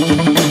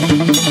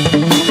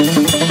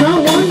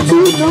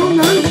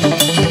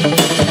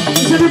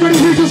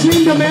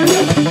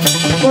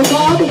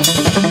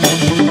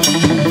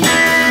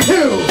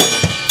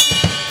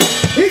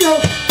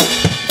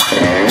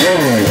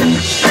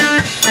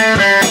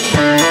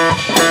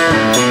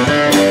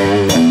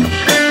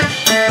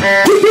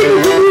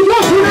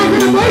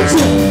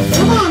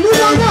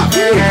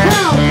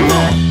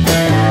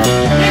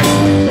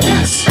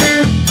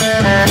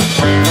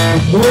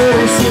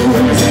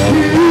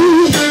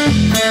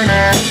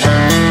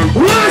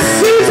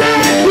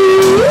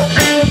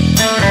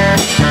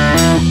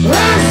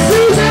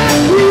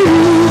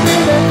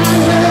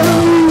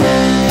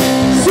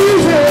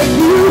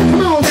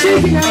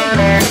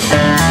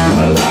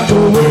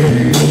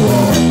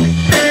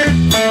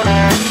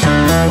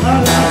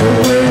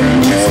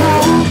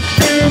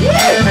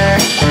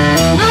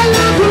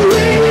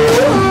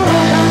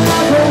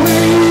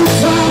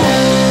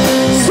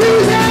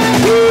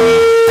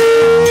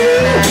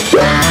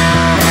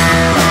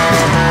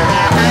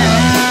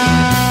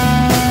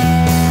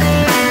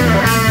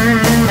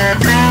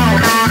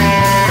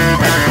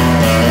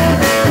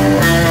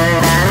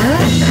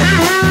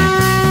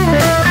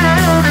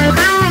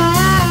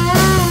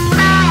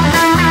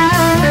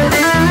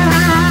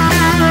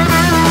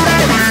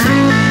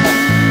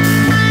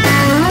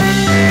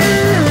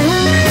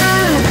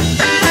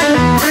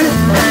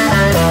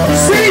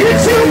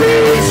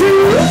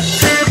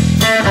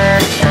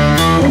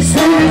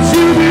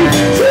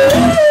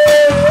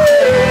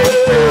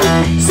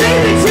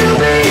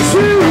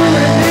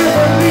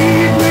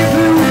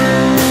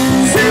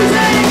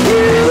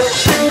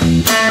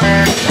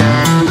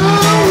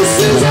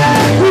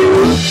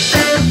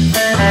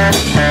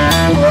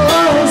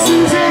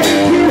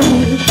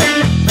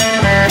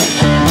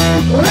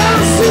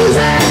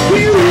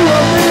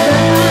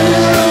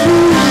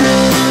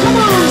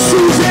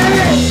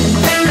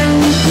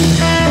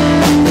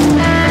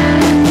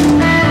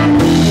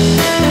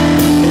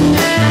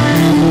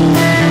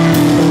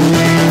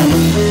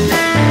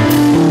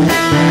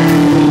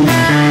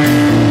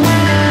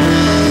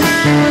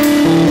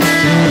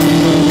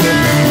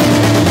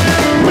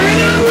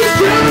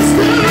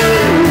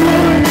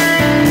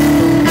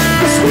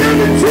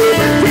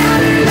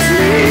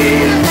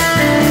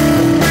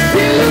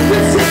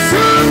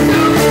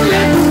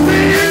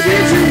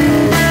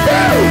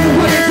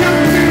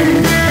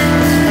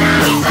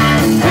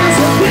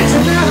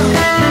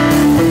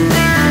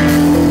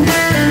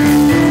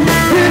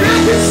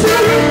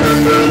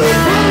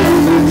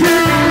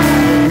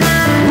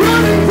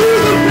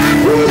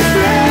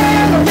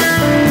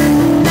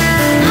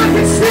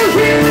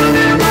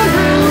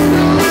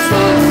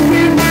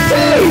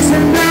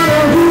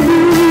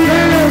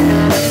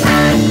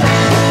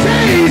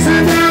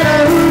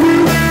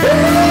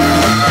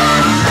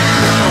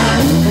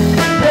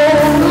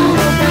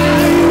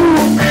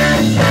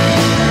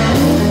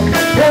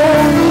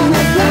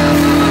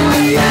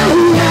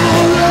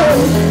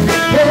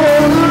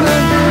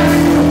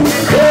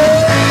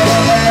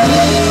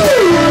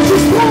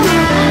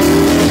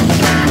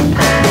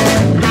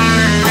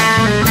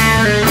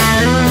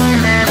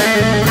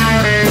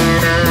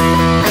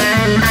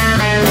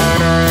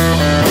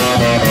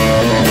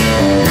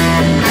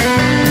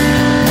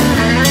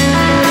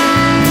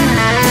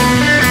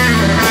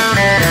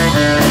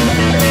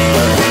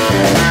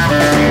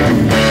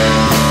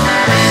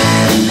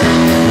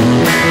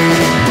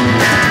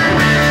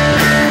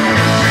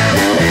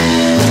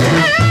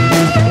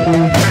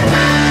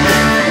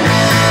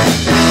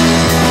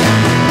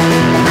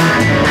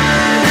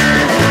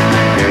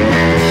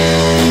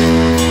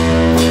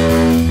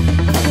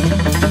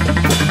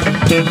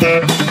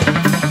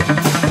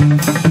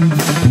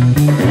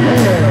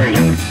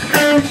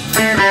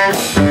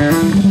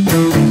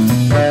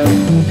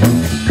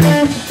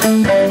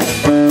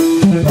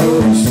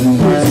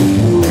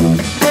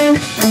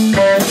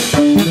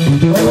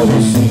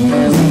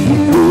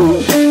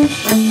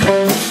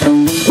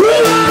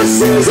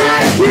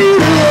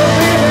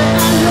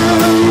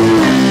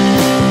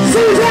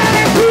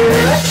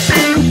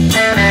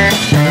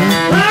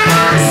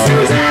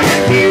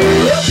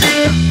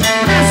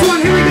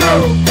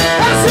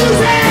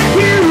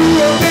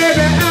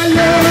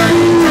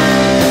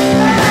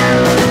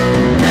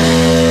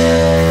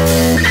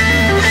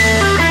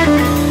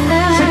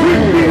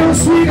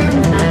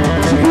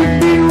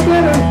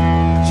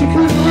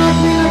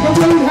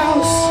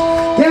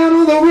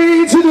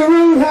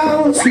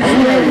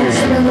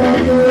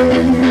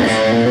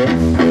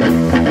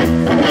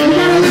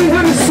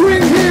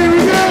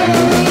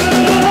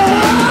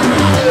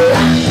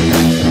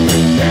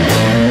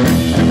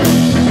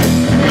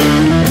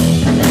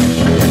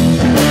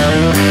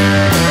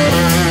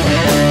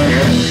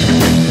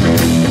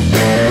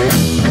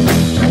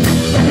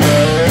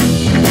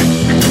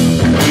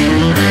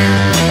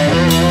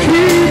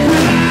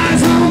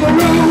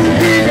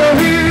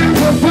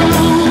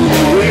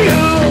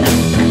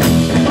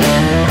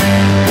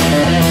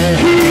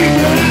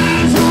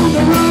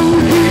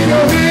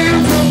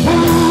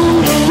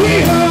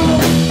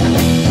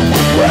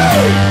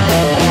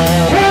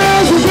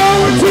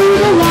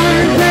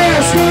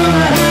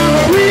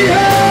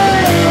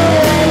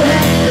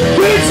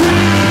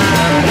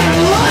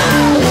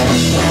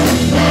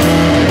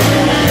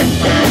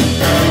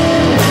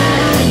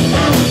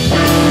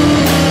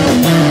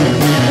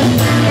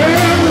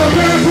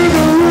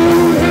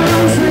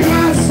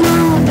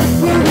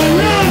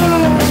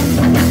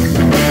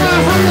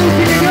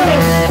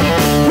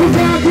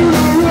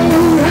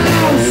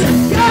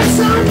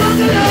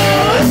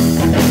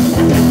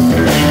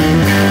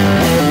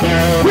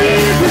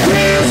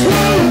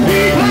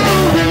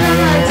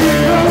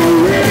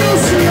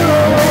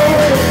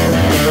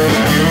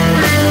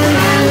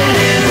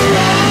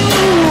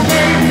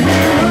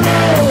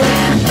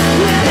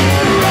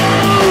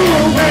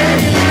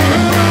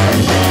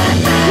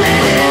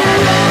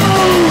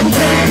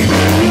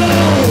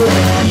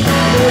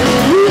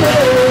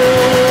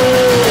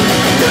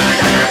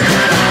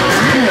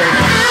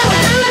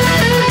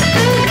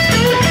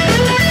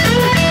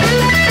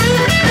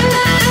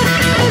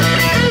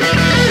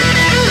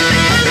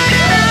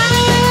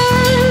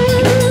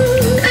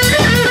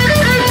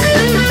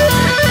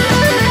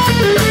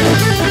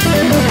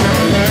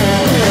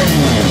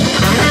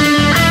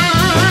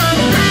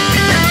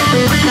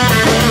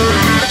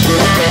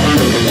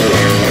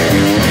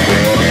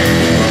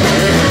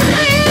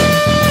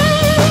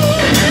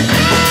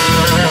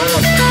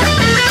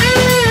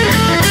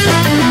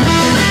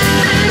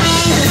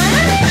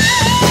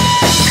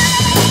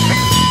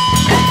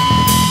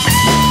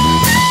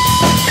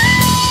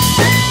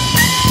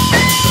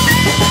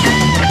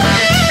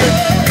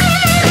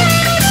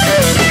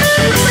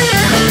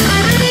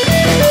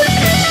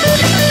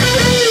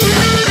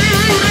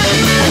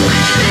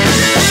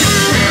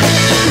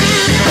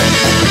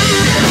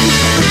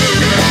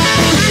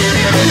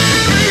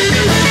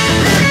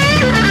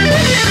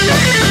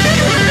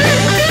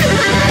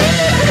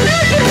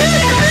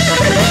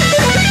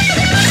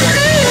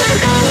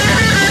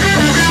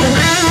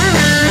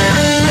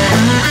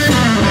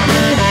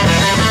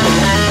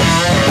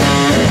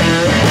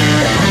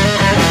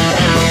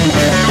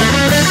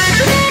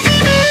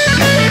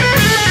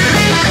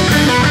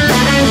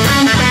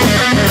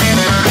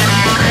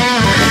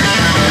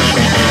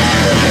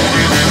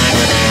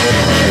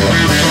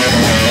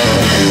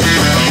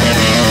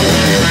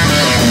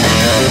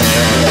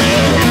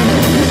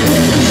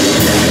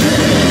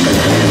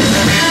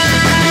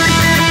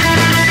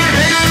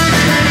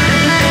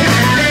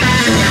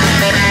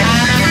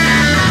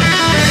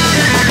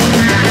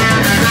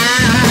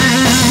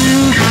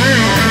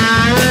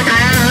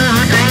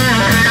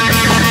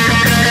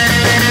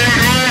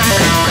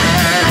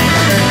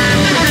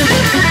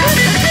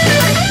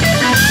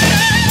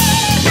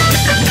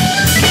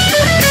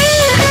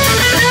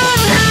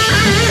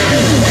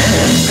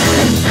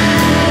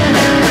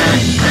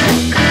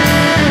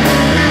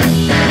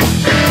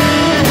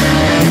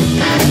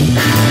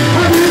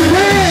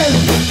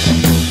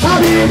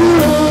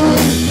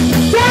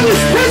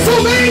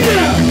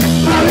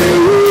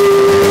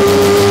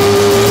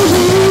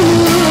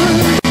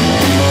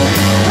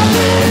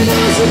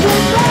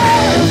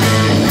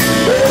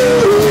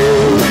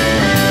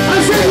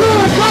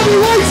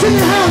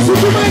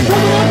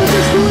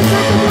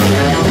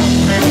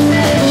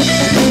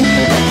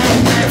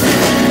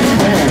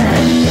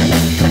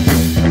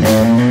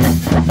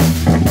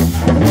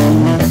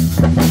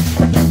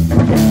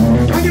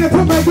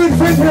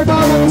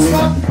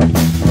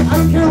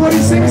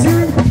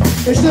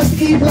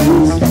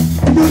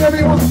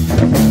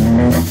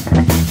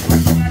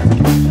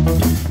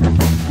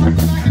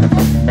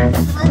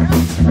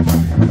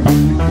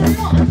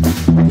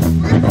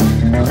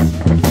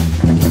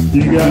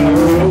 You gotta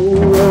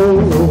roll,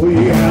 roll, roll,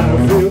 you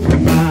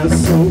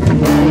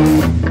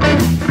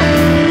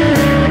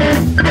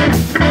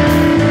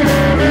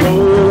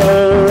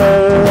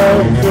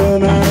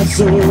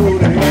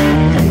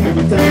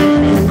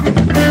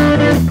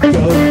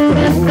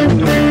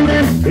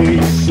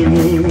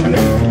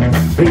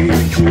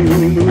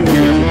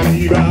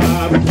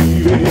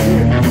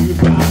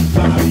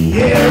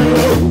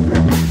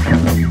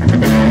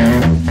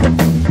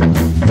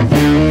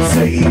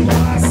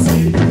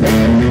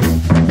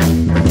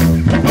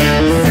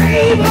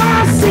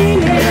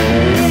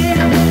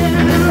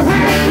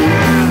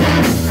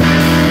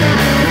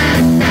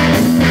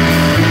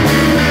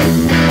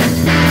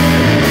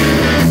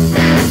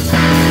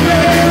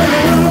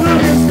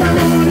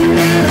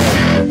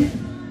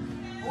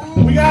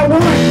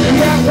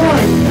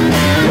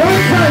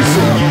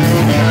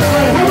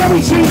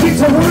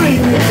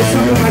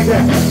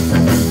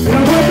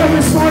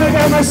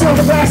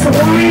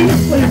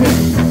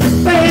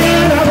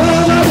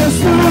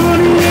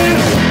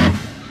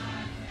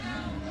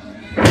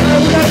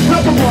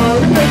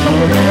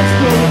couple minutes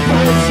for the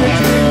 5,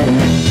 6.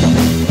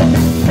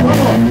 Come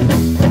on.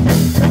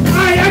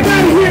 Alright, I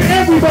gotta hear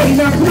everybody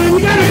now. Come on, we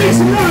gotta make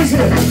some noise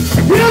here.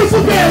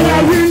 Beautiful day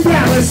out here in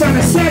Dallas on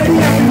a Saturday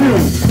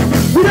afternoon.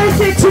 We don't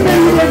get too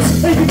many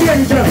words they can get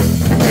each other.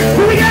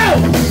 Here we go!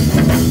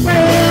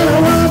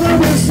 Well, I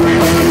was the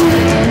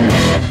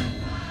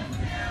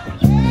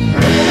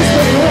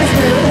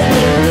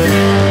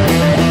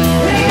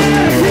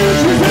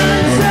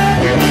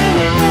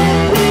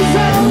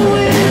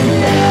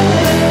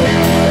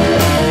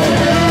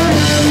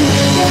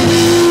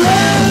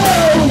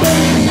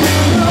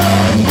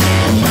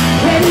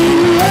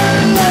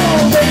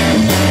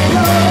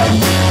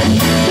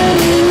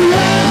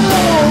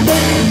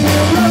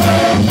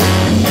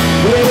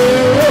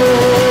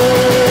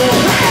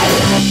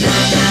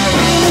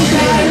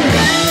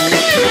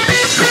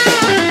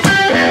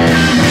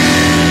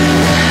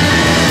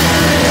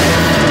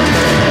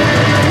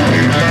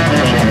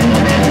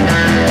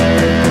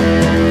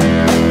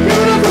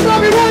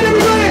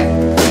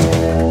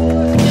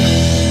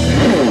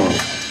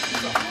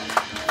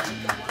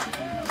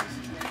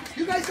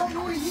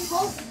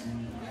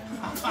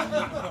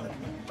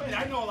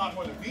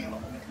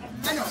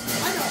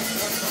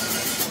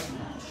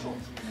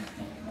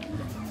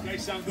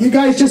You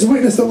guys just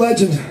witnessed the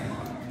legend.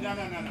 No.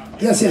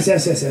 Yes.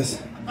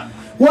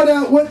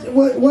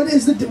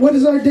 What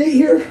is our date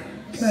here?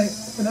 Can I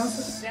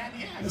announce it?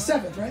 The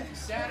 7th, right?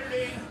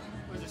 Saturday,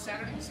 was it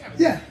Saturday the 7th?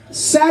 Yeah.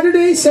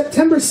 Saturday,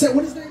 September 7th.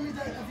 What is the name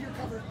of your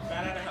cover?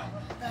 Bad Out of Hell.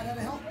 Bad Out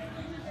of Hell?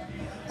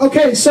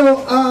 Okay,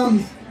 so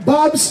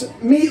Bob's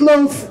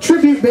Meatloaf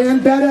tribute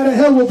band, Bad Out of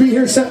Hell, will be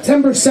here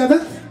September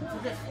 7th.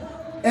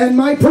 And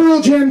my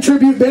Pearl Jam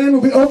tribute band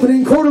will be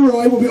opening,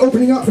 Corduroy will be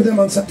opening up for them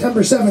on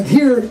September 7th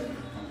here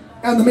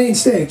on the main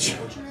stage.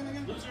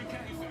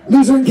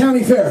 Luzerne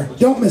County Fair.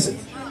 Don't miss it.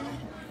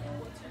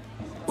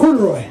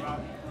 Corduroy.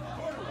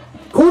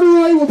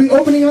 Corduroy will be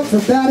opening up for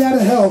Bad Out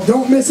of Hell.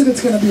 Don't miss it.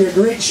 It's going to be a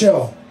great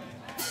show.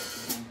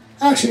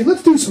 Actually,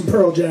 let's do some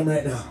Pearl Jam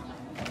right now.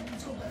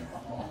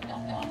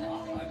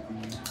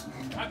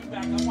 I'll be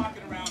back. I'm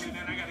walking around and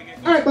then I got to get...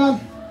 All right,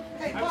 Bob.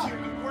 Hey, Bob.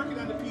 I'm working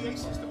on the PA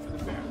system for the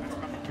fair.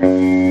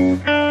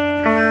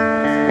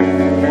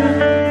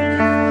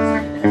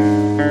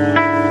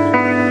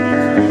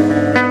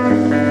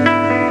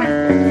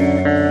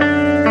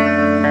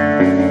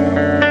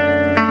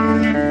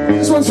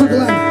 This one's for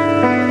Glenn.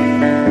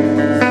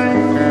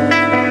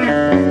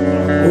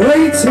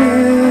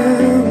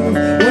 Waiting,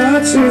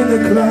 watching the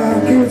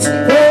clock. It's 4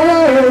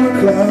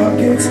 o'clock.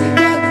 It's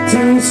got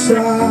to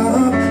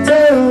stop.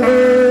 Tell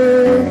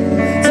her,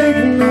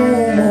 take no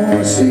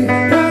more. She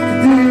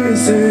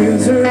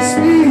practices her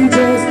speech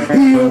as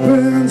he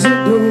opens the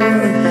door.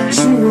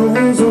 She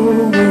rolls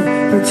over,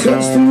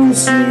 pretends to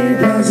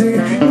sleep as he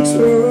looks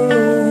her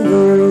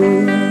over.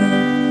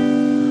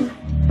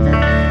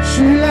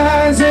 She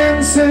lies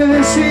and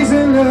says she's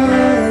in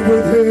love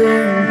with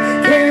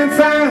him. Can't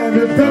find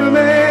a better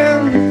man.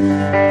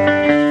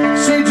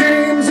 She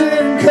dreams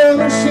in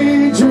color,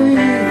 she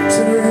dreams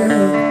in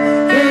him.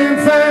 Can't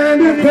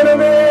find a better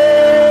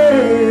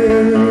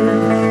man.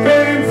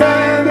 Can't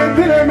find a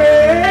better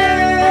man.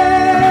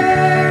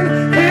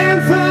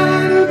 Can't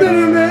find a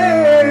better man.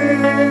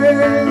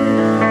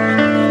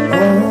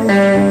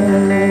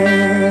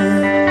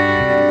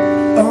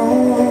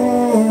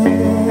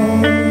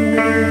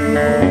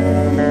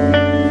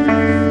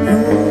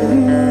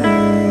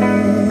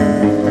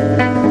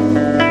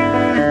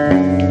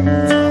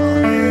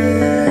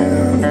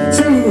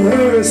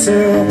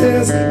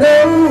 There's no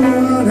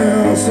one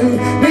else who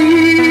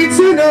needs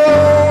to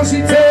know. She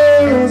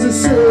tells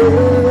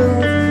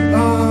herself,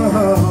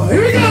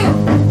 here we go.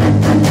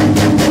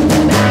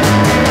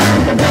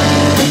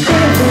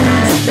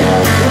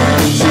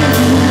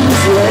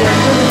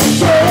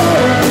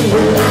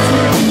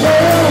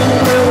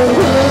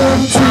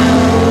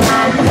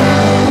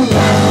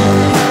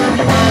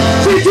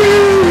 She's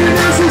doing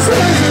as she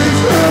says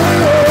it's wrong.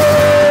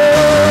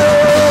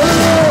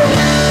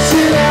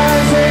 She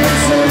lies and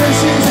says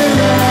she's in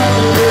love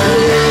with him.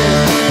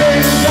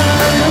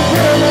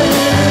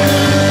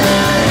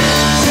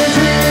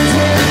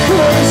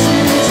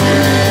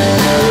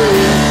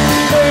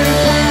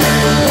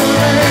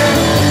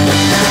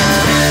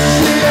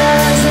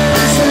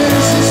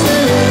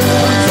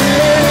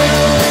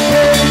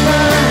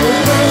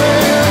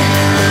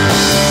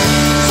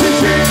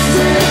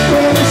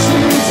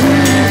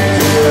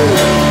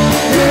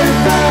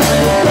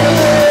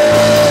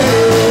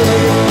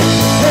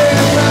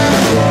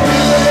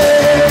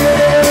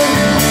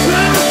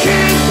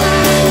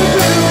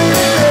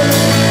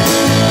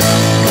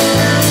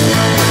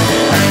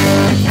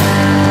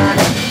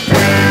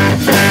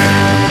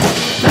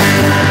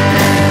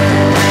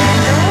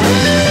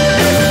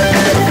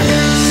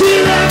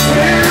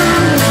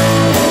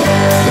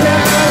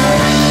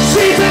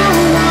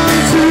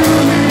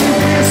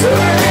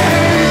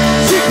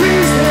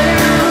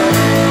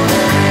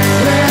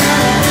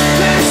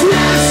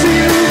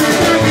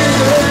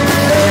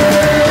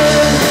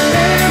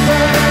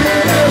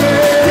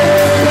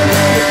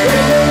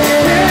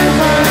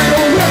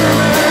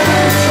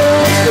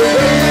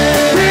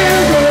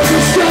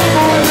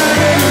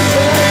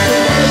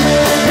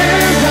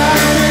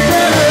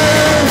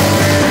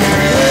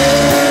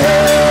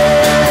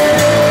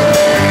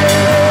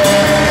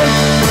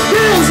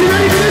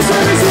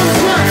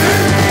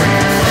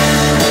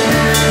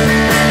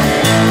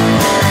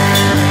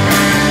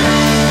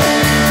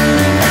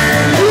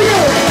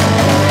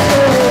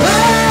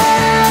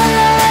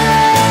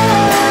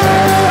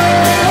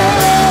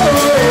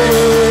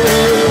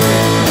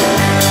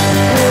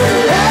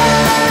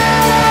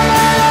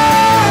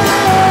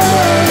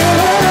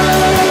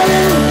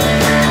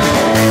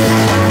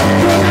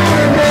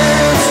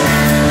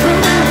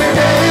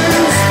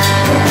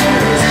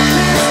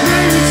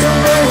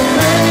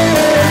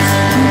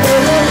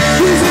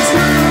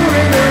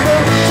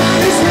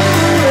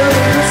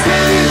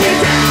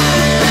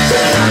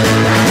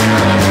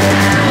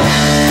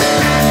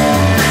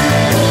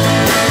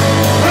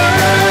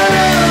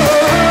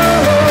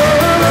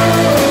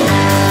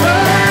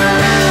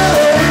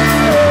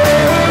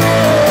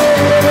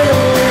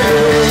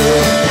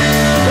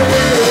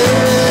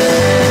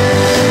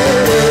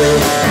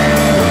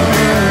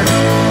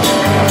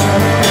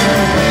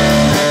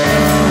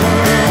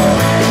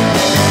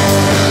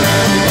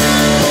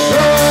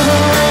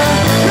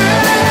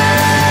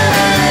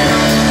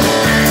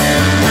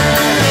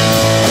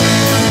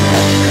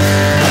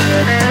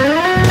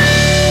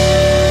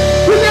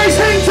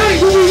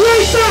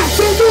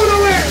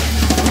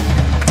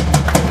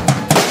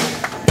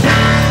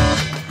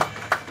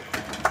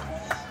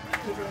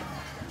 children.